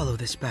we follow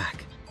this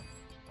back,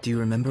 do you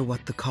remember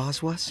what the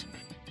cause was?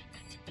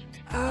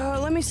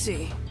 Let me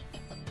see.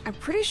 I'm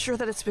pretty sure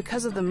that it's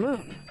because of the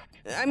moon.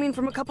 I mean,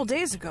 from a couple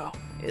days ago,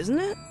 isn't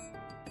it?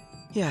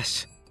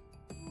 Yes.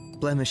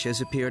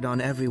 Blemishes appeared on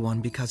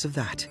everyone because of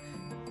that.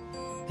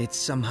 It's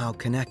somehow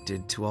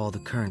connected to all the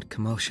current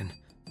commotion.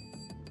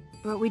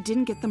 But we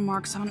didn't get the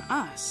marks on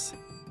us.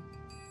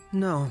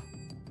 No.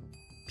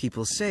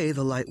 People say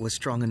the light was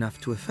strong enough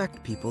to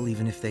affect people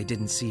even if they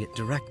didn't see it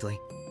directly.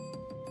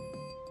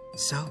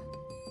 So,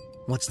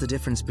 what's the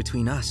difference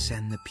between us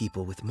and the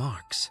people with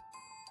marks?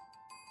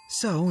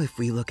 So, if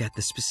we look at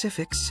the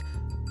specifics,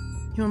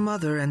 your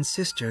mother and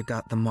sister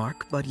got the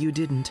mark, but you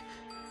didn't,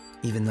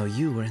 even though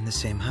you were in the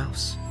same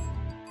house.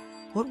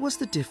 What was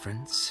the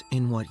difference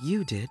in what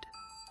you did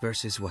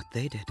versus what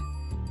they did?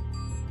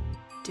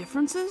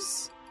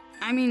 Differences?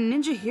 I mean,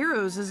 Ninja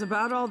Heroes is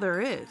about all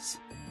there is.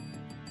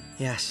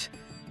 Yes.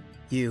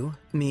 You,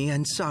 me,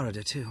 and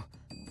Sarada too.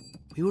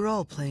 We were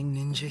all playing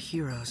Ninja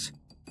Heroes.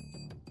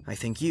 I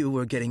think you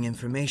were getting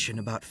information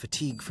about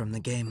fatigue from the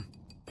game.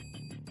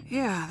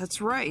 Yeah, that's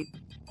right.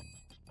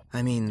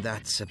 I mean,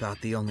 that's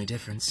about the only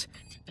difference.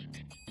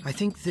 I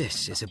think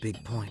this is a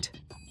big point.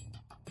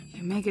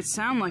 You make it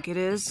sound like it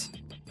is.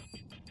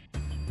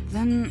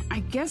 Then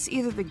I guess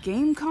either the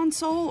game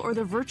console or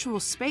the virtual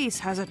space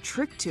has a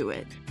trick to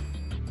it.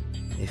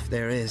 If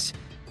there is,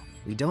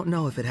 we don't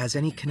know if it has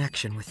any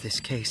connection with this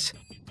case.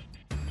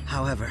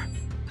 However,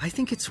 I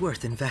think it's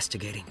worth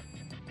investigating.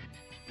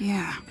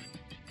 Yeah.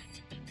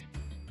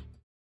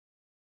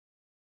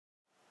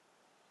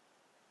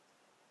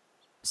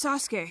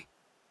 Sasuke.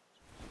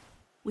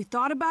 We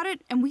thought about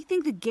it, and we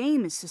think the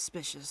game is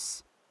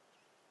suspicious.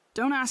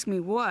 Don't ask me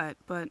what,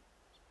 but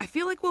I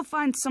feel like we'll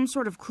find some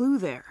sort of clue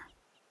there.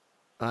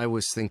 I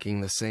was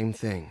thinking the same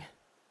thing.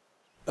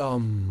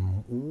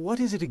 What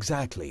is it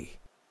exactly?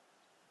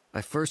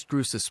 I first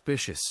grew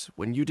suspicious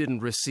when you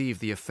didn't receive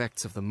the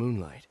effects of the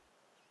moonlight.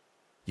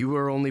 You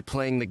were only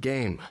playing the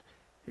game.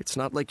 It's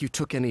not like you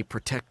took any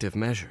protective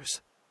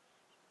measures.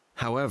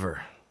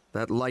 However,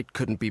 that light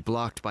couldn't be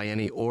blocked by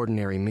any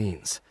ordinary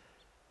means.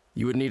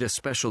 You would need a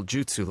special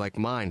jutsu like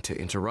mine to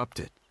interrupt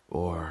it,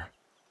 or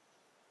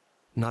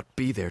not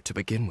be there to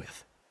begin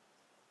with.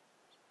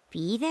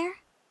 Be there?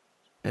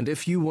 And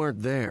if you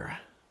weren't there,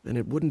 then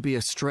it wouldn't be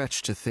a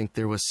stretch to think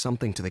there was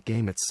something to the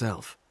game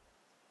itself.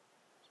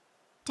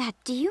 Dad,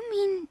 do you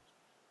mean...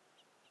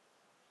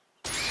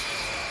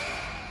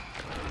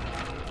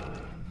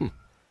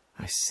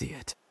 I see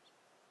it.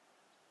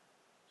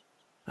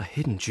 A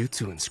hidden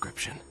jutsu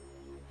inscription.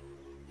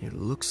 It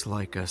looks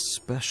like a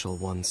special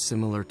one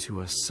similar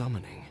to a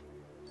summoning.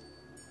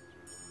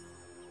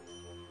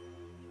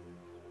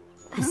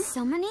 A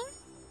summoning?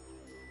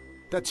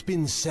 That's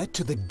been set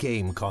to the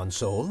game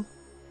console?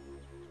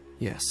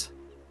 Yes.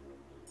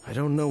 I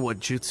don't know what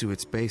jutsu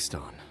it's based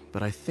on,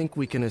 but I think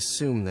we can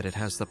assume that it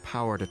has the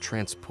power to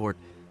transport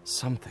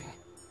something.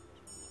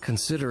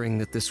 Considering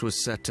that this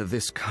was set to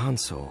this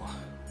console,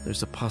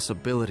 there's a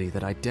possibility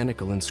that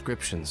identical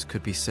inscriptions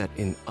could be set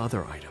in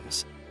other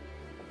items.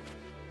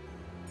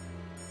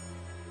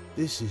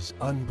 This is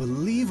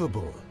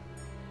unbelievable.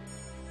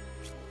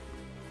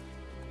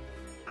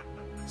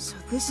 So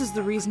this is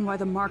the reason why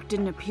the mark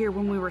didn't appear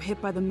when we were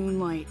hit by the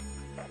moonlight.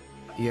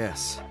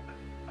 Yes.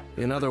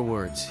 In other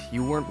words,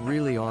 you weren't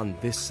really on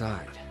this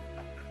side.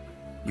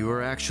 You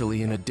were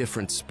actually in a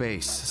different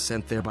space,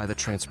 sent there by the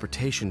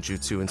transportation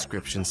jutsu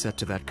inscription set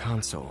to that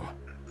console.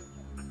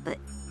 But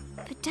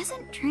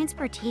doesn't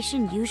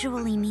transportation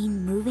usually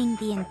mean moving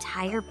the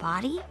entire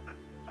body?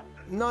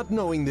 Not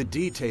knowing the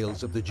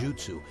details of the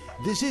jutsu,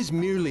 this is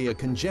merely a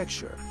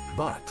conjecture,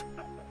 but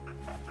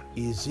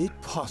is it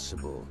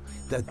possible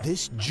that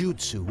this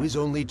jutsu is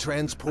only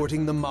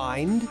transporting the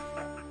mind?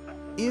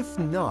 If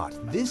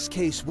not, this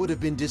case would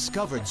have been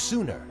discovered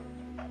sooner.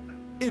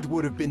 It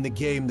would have been the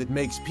game that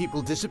makes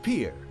people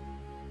disappear.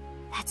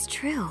 That's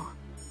true.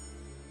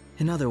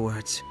 In other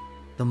words,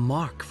 the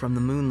mark from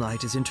the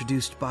moonlight is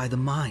introduced by the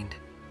mind,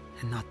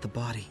 and not the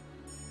body.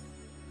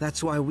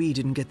 That's why we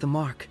didn't get the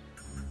mark,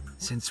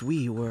 since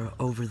we were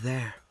over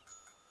there.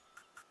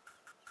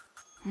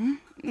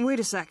 Wait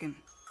a second.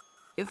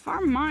 If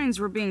our minds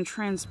were being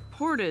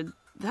transported,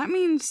 that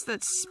means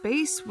that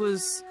space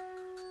was...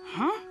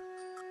 Huh?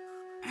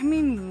 I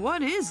mean,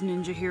 what is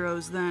Ninja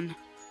Heroes then?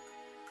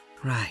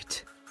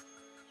 Right.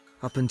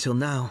 Up until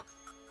now,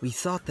 we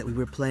thought that we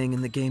were playing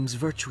in the game's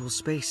virtual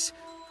space,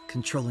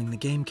 controlling the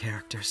game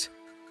characters.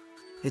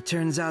 It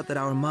turns out that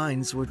our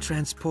minds were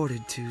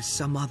transported to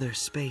some other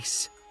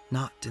space,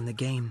 not in the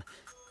game,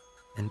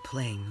 and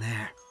playing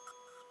there.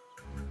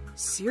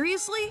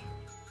 Seriously?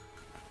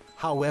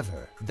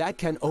 However, that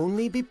can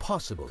only be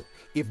possible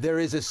if there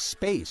is a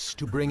space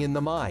to bring in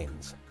the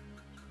minds.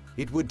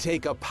 It would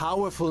take a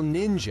powerful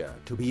ninja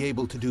to be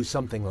able to do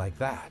something like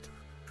that.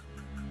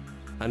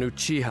 An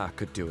Uchiha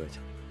could do it.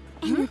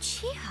 An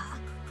Uchiha?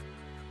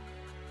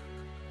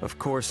 Of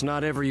course,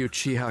 not every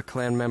Uchiha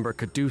clan member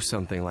could do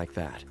something like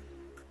that.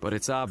 But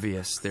it's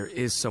obvious there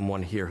is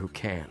someone here who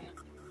can.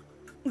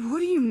 What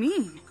do you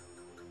mean?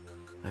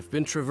 I've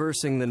been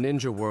traversing the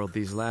ninja world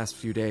these last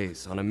few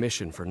days on a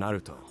mission for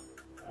Naruto.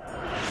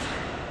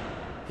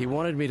 He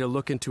wanted me to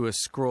look into a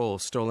scroll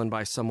stolen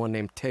by someone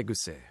named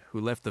Teguse, who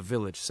left the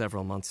village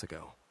several months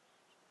ago.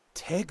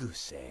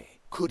 Teguse?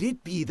 Could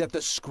it be that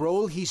the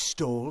scroll he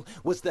stole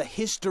was the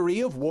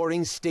history of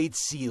Warring State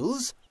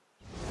seals?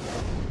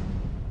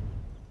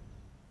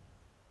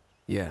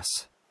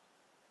 Yes.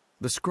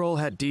 The scroll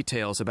had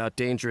details about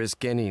dangerous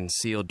genin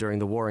sealed during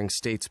the Warring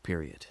States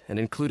period, and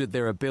included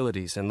their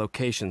abilities and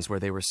locations where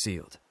they were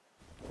sealed.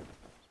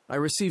 I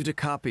received a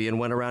copy and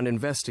went around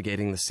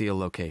investigating the seal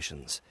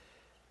locations.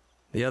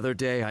 The other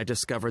day, I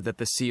discovered that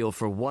the seal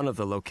for one of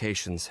the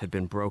locations had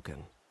been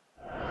broken.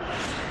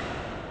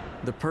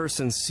 The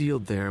person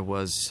sealed there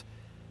was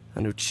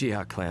an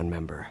Uchiha clan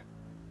member.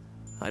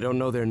 I don't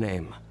know their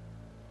name.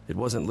 It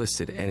wasn't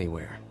listed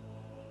anywhere.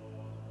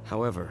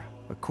 However,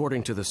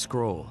 according to the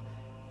scroll,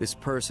 this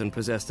person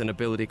possessed an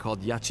ability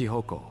called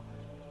Yachihoko,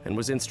 and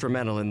was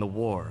instrumental in the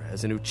war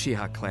as an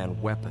Uchiha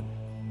clan weapon.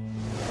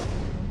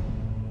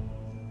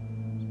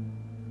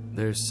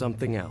 There's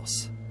something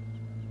else.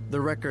 The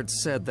record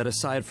said that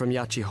aside from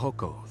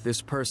Yachihoko,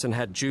 this person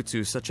had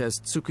jutsu such as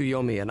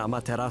Tsukuyomi and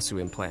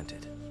Amaterasu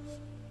implanted.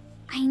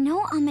 I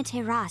know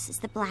Amaterasu is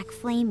the black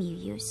flame you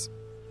use.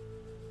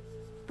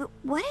 But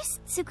what is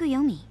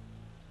Tsukuyomi?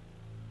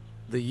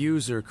 The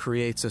user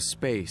creates a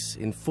space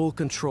in full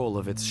control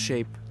of its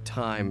shape,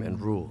 time,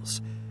 and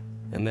rules,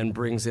 and then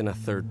brings in a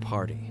third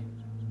party.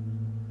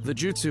 The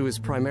jutsu is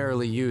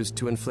primarily used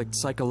to inflict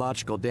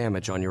psychological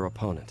damage on your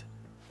opponent.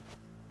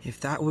 If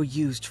that were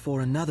used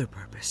for another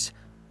purpose,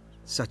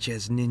 such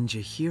as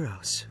ninja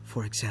heroes,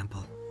 for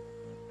example.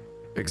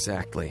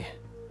 Exactly.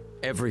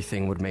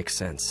 Everything would make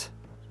sense.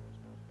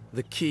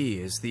 The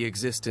key is the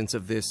existence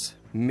of this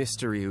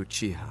mystery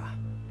Uchiha.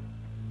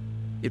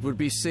 It would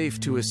be safe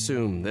to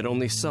assume that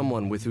only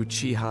someone with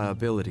Uchiha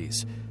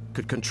abilities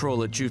could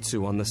control a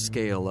jutsu on the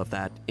scale of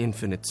that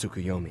infinite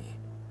Tsukuyomi.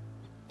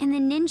 And the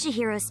ninja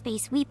hero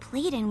space we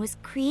played in was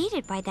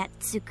created by that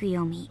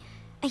Tsukuyomi,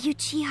 a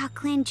Uchiha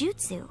clan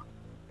jutsu.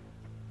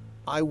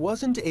 I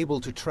wasn't able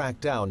to track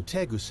down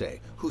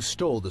Teguse, who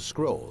stole the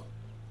scroll,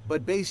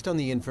 but based on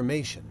the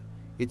information,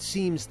 it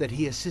seems that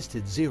he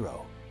assisted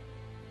Zero.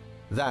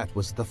 That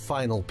was the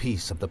final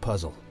piece of the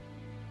puzzle.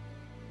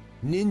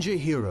 Ninja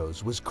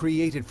Heroes was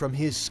created from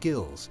his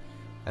skills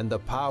and the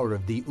power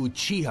of the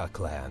Uchiha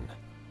clan.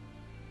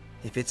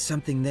 If it's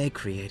something they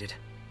created,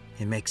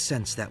 it makes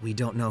sense that we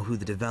don't know who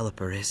the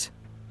developer is.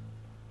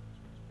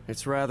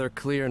 It's rather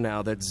clear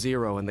now that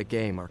Zero and the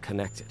game are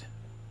connected.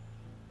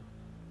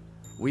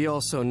 We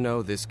also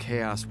know this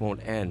chaos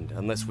won't end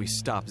unless we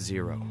stop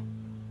Zero.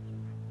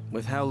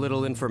 With how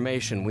little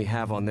information we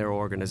have on their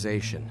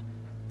organization,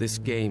 this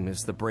game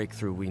is the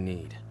breakthrough we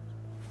need.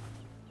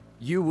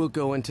 You will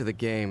go into the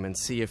game and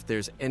see if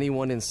there's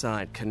anyone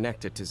inside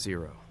connected to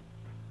Zero.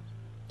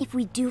 If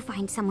we do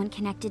find someone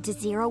connected to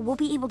Zero, we'll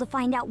be able to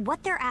find out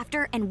what they're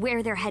after and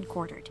where they're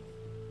headquartered.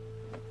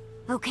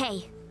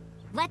 Okay,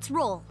 let's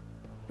roll.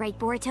 Right,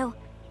 Boruto?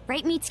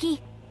 Right,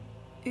 Mitsuki?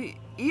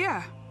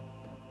 Yeah.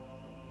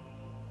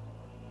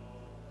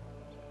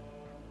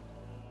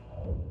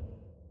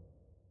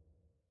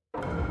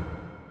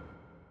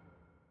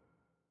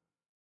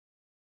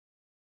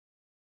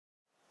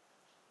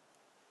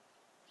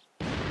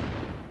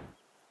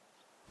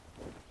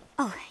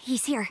 Oh,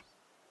 he's here.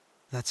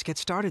 Let's get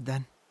started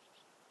then.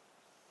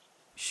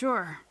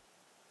 Sure.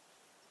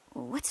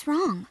 What's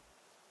wrong?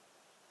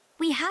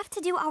 We have to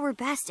do our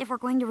best if we're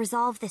going to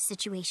resolve this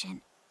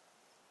situation.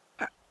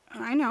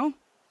 I know.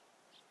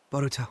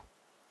 Boruto.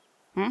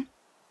 Hmm?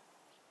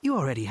 You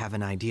already have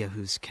an idea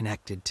who's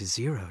connected to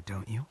Zero,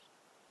 don't you?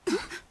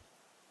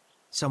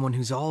 Someone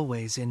who's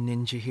always in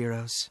Ninja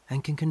Heroes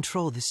and can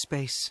control this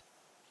space.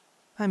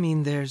 I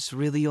mean, there's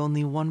really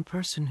only one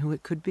person who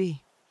it could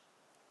be.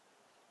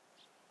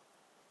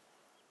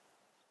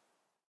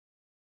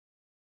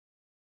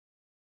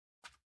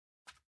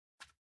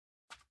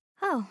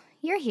 Oh,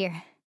 you're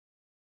here.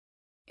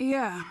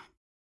 Yeah.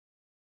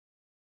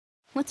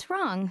 What's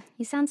wrong?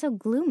 You sound so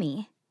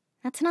gloomy.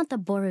 That's not the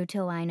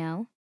Boruto I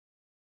know.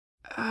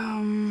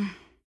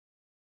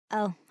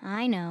 Oh,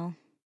 I know.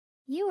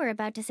 You were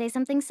about to say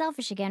something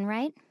selfish again,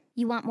 right?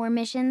 You want more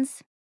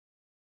missions?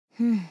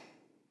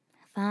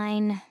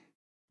 Fine.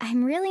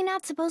 I'm really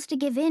not supposed to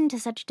give in to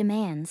such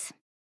demands.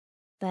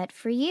 But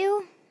for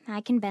you, I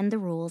can bend the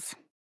rules.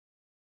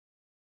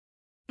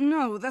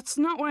 No, that's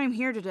not why I'm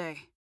here today.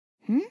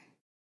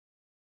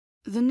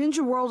 The ninja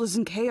world is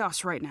in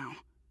chaos right now.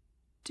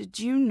 Did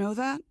you know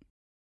that?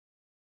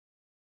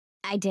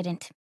 I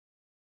didn't.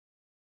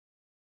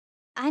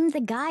 I'm the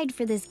guide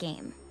for this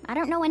game. I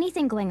don't know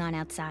anything going on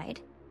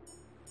outside.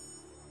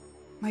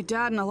 My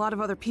dad and a lot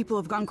of other people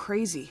have gone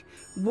crazy.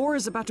 War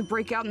is about to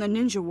break out in the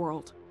ninja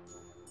world.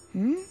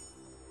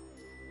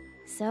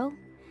 So,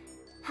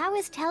 how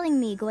is telling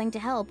me going to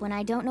help when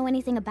I don't know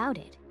anything about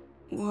it?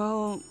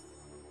 Well...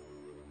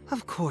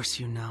 Of course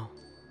you know.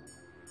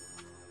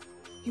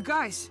 You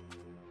guys...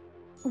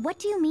 What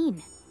do you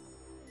mean?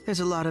 There's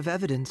a lot of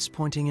evidence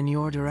pointing in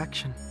your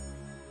direction.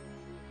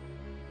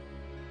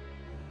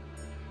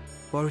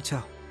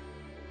 Boruto,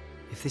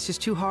 if this is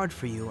too hard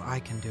for you,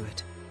 I can do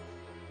it.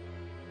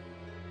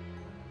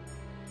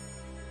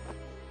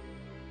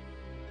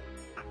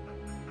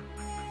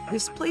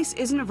 This place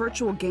isn't a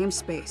virtual game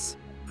space.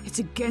 It's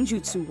a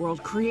genjutsu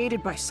world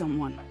created by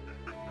someone.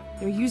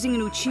 They're using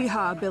an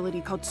Uchiha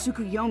ability called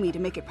Tsukuyomi to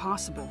make it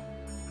possible.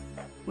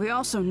 We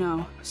also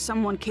know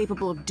someone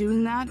capable of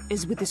doing that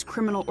is with this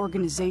criminal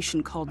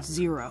organization called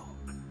Zero.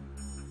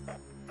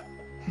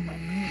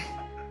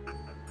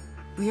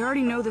 We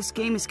already know this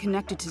game is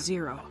connected to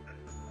Zero.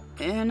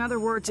 In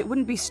other words, it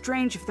wouldn't be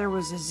strange if there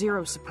was a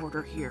Zero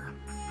supporter here.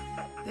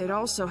 They'd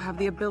also have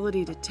the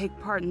ability to take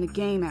part in the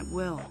game at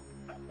will.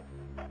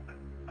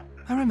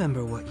 I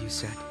remember what you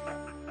said.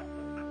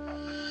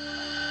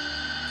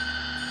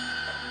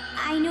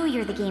 I know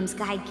you're the game's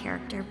guide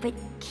character, but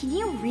can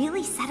you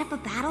really set up a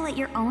battle at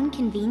your own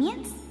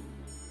convenience?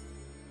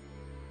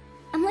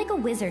 I'm like a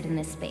wizard in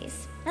this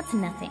space. That's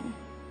nothing.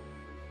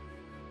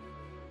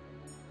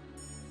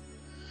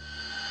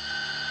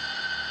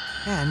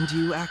 And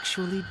you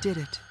actually did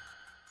it.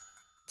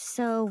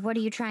 So, what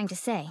are you trying to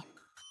say?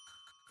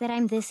 That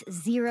I'm this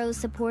Zero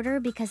supporter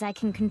because I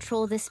can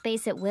control this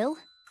space at will?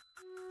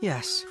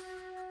 Yes.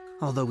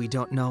 Although we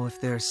don't know if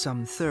there's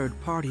some third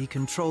party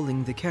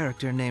controlling the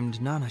character named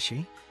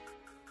Nanashi.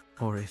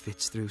 or if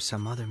it's through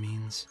some other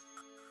means.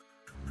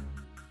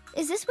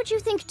 Is this what you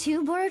think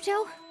too,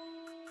 Boruto?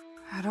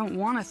 I don't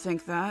want to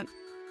think that.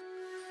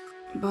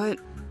 But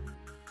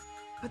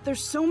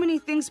there's so many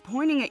things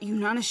pointing at you,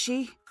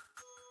 Nanashi.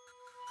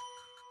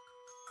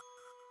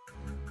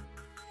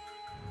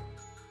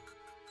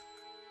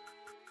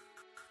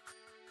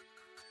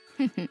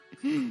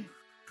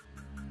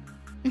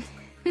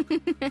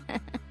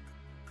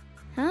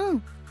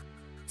 Oh,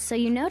 so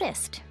you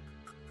noticed.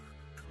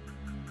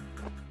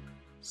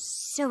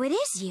 So it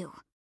is you.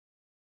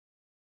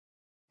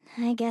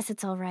 I guess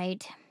it's all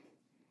right.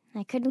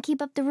 I couldn't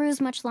keep up the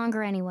ruse much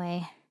longer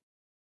anyway.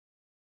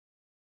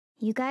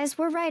 You guys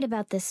were right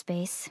about this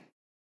space.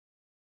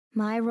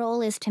 My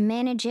role is to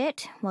manage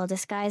it while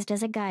disguised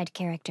as a guide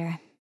character.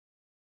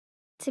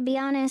 To be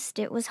honest,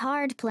 it was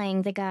hard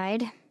playing the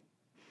guide.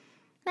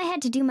 I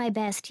had to do my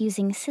best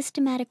using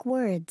systematic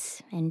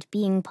words and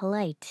being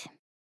polite.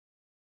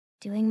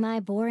 Doing my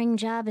boring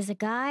job as a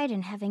guide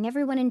and having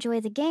everyone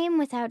enjoy the game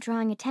without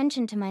drawing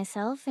attention to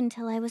myself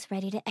until I was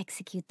ready to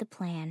execute the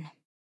plan.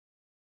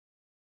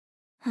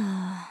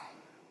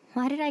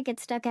 Why did I get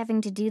stuck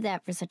having to do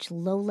that for such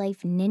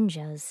low-life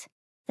ninjas?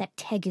 That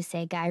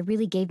Teguse guy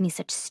really gave me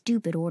such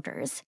stupid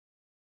orders.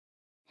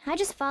 I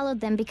just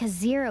followed them because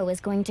Zero is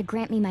going to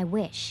grant me my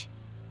wish.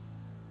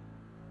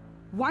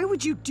 Why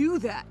would you do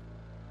that?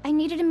 I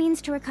needed a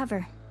means to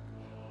recover.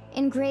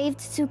 Engraved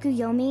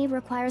Tsukuyomi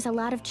requires a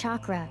lot of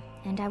chakra,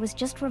 and I was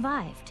just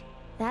revived.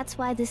 That's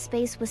why this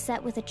space was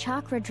set with a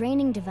chakra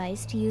draining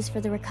device to use for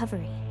the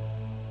recovery.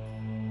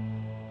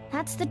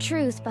 That's the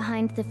truth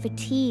behind the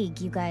fatigue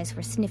you guys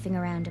were sniffing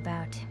around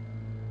about.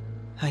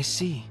 I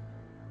see.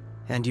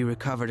 And you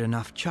recovered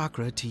enough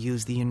chakra to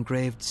use the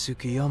engraved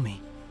Tsukuyomi,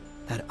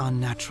 that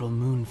unnatural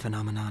moon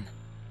phenomenon.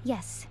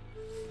 Yes.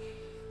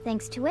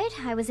 Thanks to it,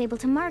 I was able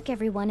to mark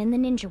everyone in the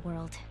ninja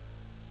world.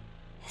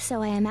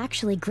 So I am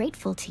actually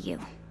grateful to you.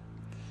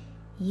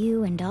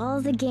 You and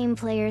all the game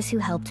players who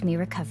helped me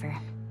recover.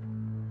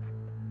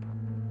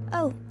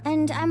 Oh,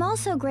 and I'm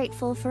also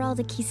grateful for all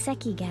the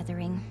Kiseki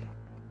gathering.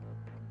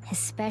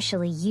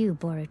 Especially you,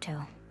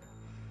 Boruto.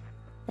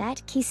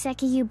 That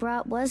Kiseki you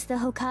brought was the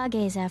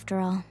Hokage's after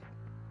all.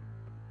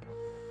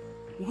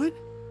 What?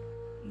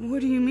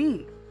 What do you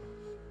mean?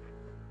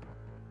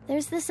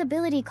 There's this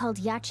ability called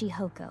Yachi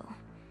Hoko.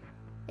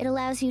 It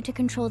allows you to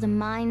control the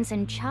minds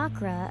and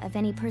chakra of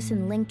any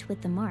person linked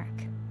with the mark.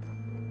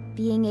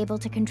 Being able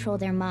to control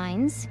their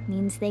minds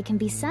means they can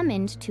be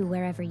summoned to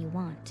wherever you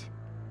want.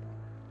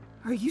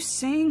 Are you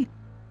saying...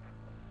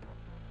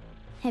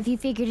 Have you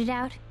figured it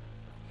out?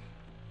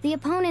 The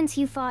opponents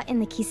you fought in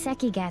the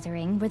Kiseki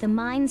gathering were the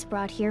minds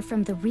brought here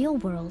from the real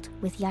world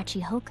with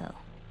Yachi Hoko.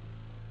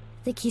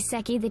 The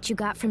Kiseki that you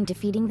got from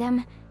defeating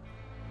them,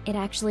 it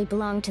actually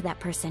belonged to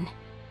that person.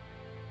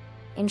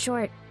 In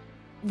short,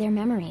 their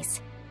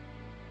memories.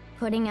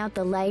 Putting out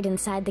the light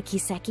inside the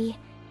Kiseki,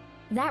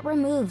 that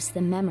removes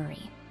the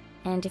memory.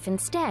 And if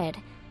instead,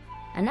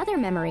 another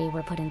memory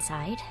were put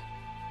inside...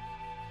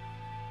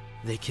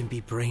 They can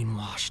be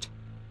brainwashed.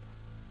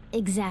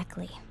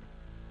 Exactly.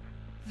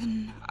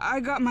 Then I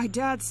got my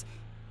dad's...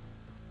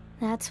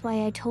 That's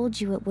why I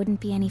told you it wouldn't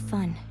be any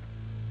fun.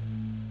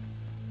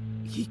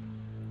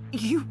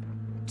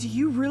 Do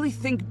you really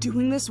think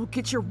doing this will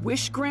get your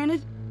wish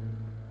granted?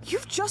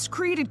 You've just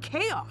created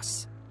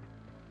chaos.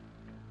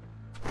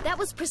 That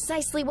was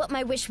precisely what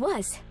my wish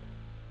was.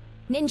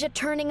 Ninja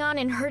turning on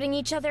and hurting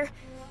each other,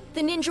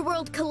 the ninja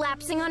world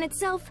collapsing on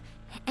itself,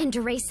 and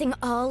erasing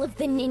all of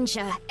the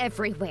ninja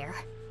everywhere.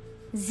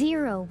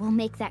 Zero will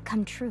make that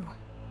come true.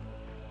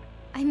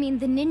 I mean,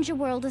 the ninja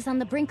world is on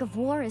the brink of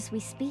war as we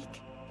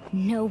speak.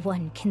 No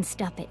one can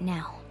stop it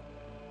now.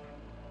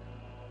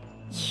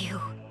 You.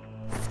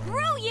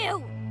 Screw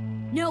you!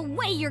 No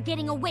way you're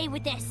getting away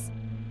with this!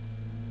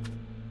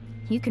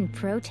 You can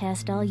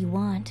protest all you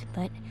want,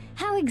 but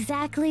how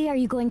exactly are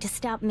you going to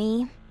stop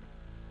me?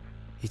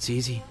 It's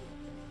easy.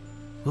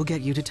 We'll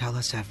get you to tell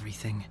us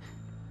everything.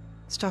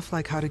 Stuff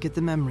like how to get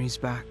the memories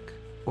back,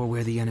 or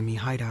where the enemy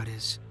hideout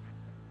is.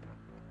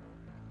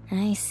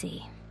 I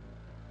see.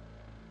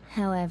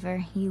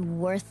 However, you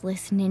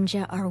worthless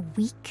ninja are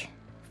weak,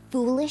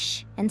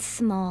 foolish, and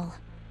small.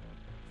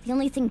 The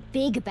only thing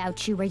big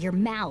about you are your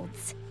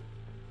mouths.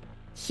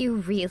 You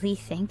really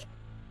think?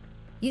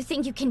 You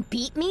think you can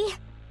beat me?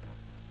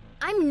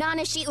 I'm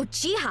Nanashi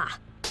Uchiha!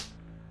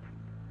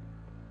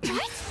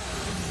 What?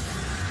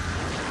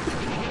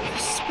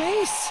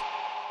 Space!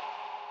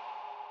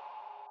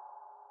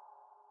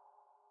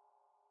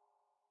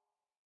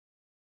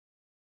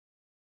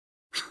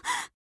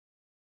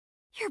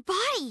 Your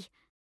body!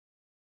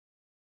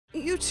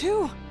 You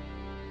too!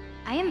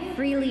 I am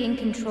freely in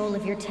control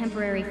of your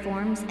temporary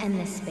forms and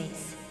this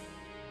space.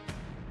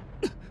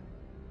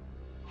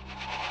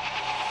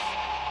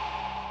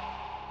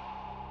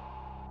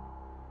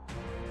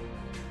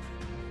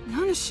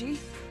 Nanashi?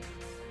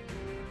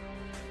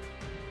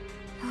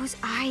 Those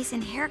eyes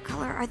and hair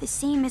color are the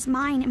same as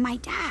mine and my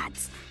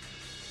dad's.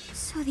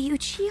 So the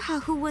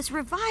Uchiha who was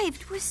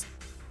revived was...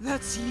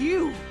 That's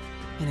you!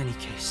 In any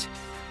case,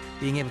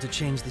 being able to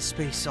change the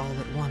space all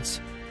at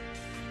once.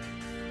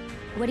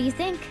 What do you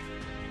think?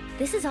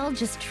 This is all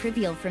just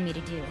trivial for me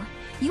to do.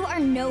 You are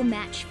no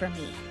match for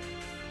me.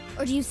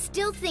 Or do you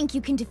still think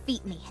you can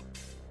defeat me?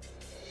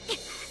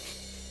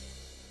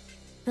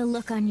 The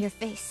look on your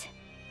face.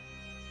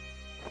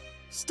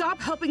 Stop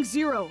helping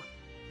Zero.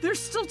 There's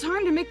still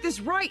time to make this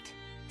right.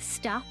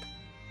 Stop?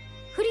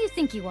 Who do you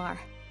think you are?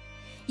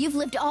 You've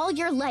lived all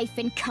your life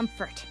in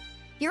comfort.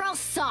 You're all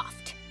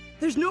soft.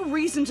 There's no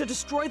reason to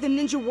destroy the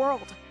ninja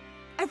world.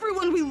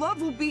 Everyone we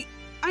love will be...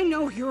 I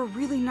know you're a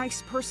really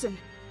nice person.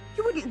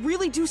 You wouldn't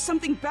really do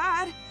something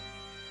bad.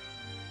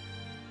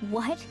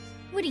 What?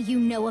 What do you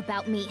know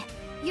about me?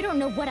 You don't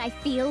know what I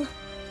feel?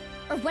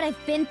 Or what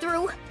I've been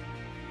through?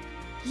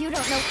 You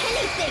don't know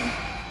anything!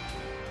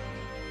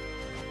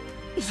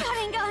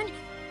 Sharingan!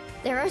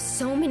 There are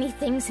so many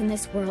things in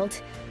this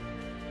world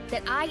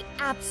that I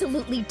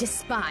absolutely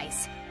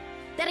despise.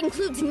 That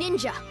includes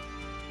ninja.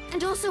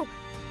 And also,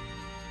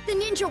 the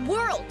ninja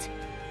world.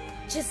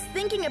 Just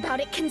thinking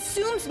about it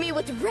consumes me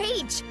with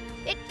rage.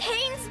 It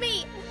pains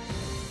me.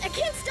 I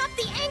can't stop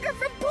the anger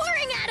from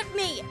pouring out of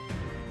me.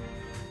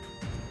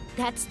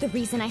 That's the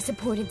reason I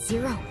supported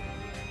Zero.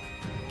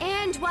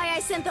 And why I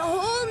sent the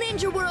whole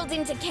ninja world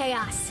into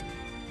chaos.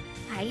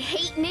 I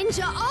hate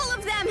ninja, all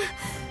of them.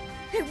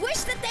 I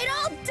wish that they'd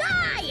all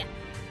die.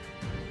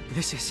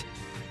 This is...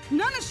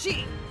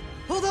 Nanashi!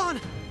 Hold on!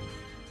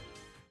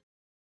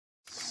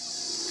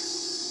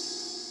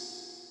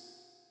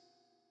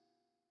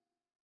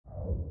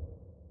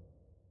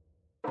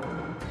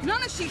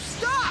 Nanashi,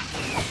 stop!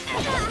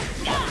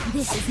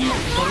 This is not...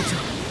 Boruto,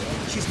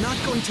 she's not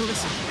going to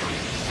listen.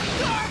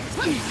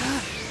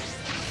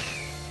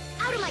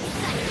 Out of my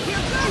sight!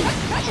 Here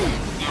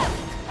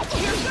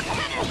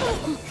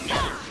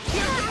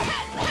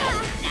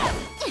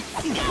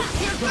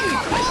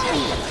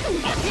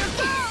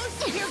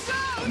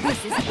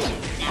This is...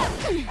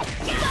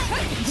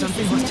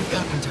 Something must have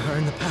happened to her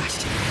in the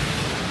past.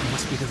 It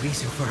must be the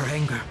reason for her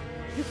anger.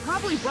 You're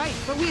probably right,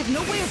 but we have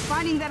no way of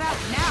finding that out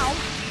now.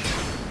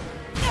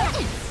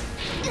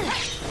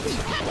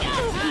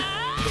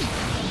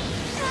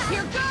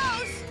 Here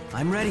goes!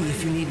 I'm ready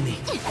if you need me.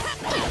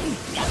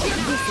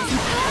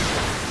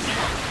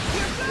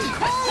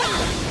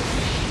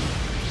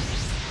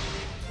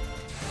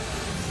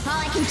 All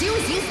I can do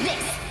is use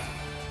this!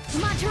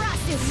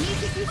 Materasu!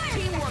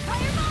 Teamwork!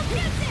 Fireball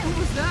jutsu! What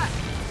was that?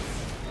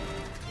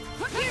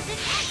 Here's an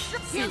extra...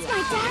 It's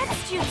my dad's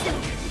jutsu!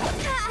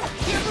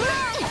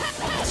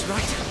 That's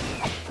right.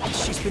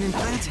 She's been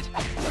implanted.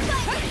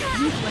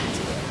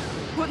 Implanted?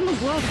 What in the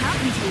world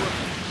happened to her?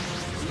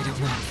 I don't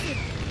know.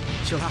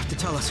 She'll have to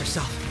tell us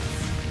herself.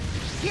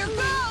 Here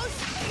goes!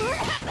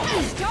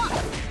 Stop!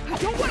 I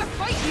don't want to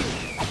fight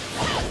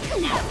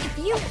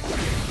you!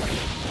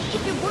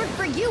 If it weren't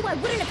for you, I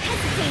wouldn't have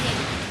hesitated.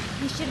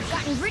 We should have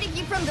gotten rid of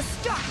you from the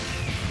start.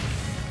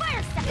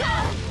 Fire step!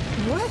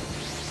 What?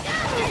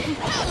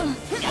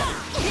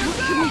 What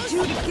can we do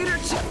to get her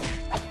to...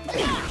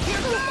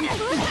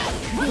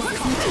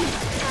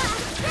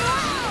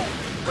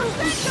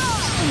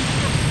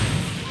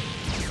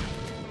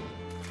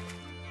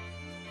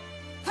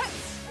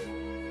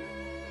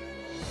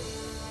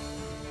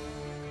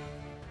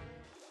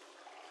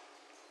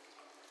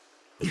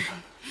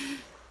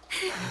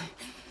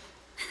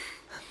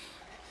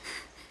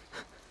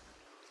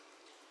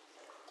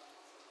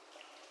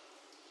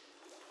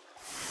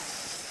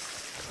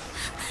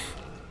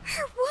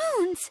 Her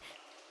wounds!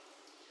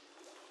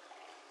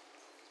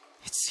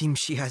 It seems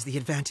she has the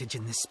advantage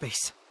in this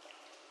space.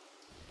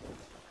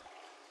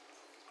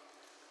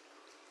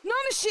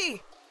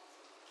 Nanashi!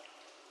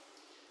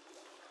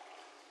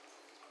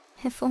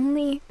 If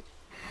only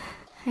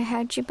I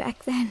had you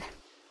back then.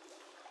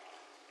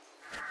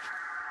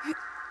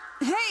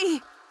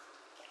 Hey!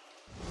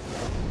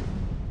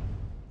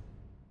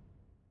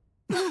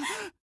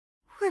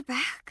 We're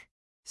back.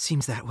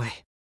 Seems that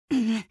way.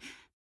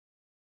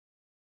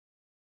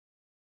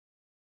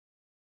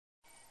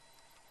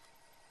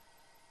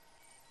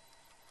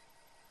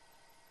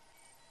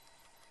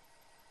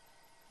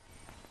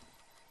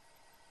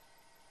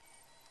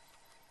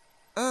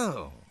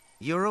 Oh,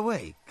 you're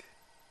awake.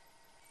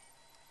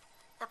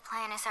 The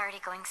plan is already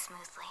going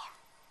smoothly.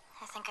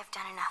 I think I've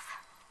done enough.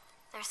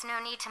 There's no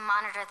need to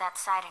monitor that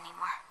side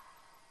anymore.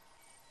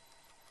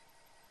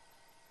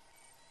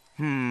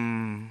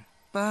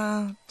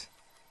 But...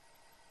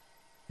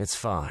 It's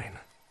fine.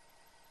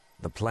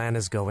 The plan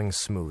is going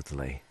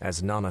smoothly,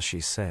 as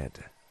Nanashi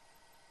said.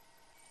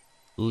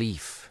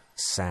 Leaf,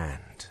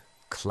 sand,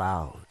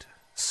 cloud,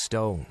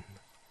 stone,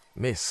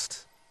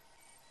 mist.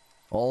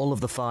 All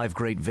of the 5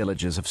 great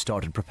villages have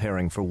started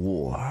preparing for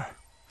war.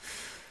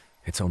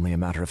 It's only a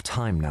matter of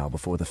time now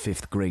before the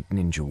 5th Great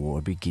Ninja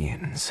War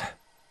begins.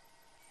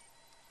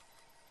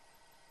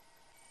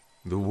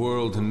 The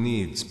world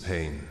needs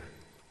pain.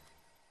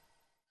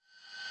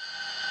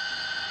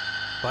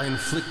 By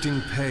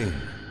inflicting pain,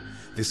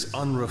 this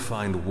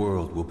unrefined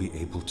world will be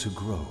able to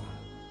grow.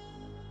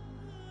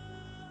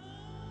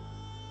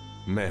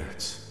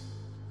 Mert,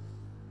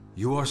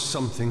 you are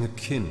something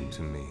akin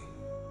to me.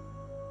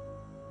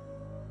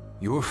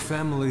 Your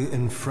family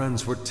and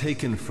friends were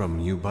taken from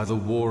you by the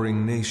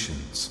warring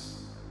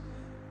nations.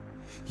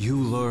 You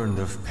learned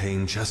of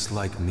pain just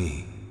like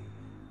me,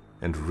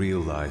 and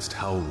realized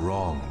how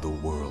wrong the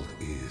world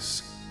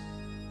is.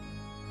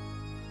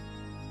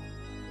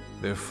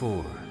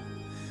 Therefore,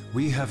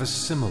 we have a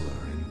similar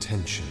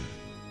intention.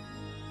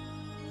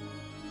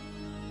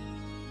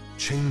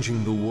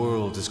 Changing the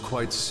world is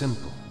quite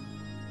simple,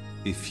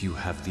 if you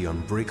have the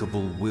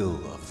unbreakable will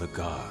of the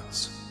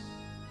gods.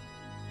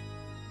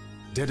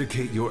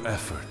 Dedicate your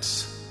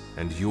efforts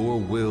and your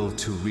will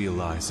to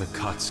realize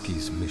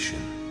Akatsuki's mission.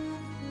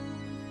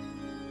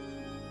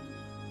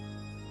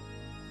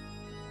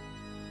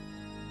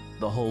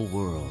 The whole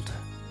world,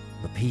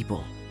 the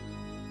people.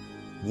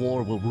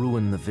 War will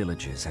ruin the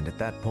villages, and at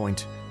that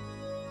point,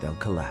 they'll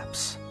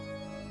collapse.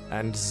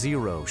 And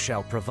Zero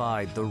shall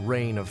provide the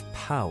reign of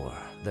power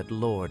that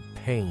Lord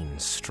Pain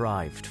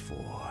strived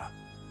for.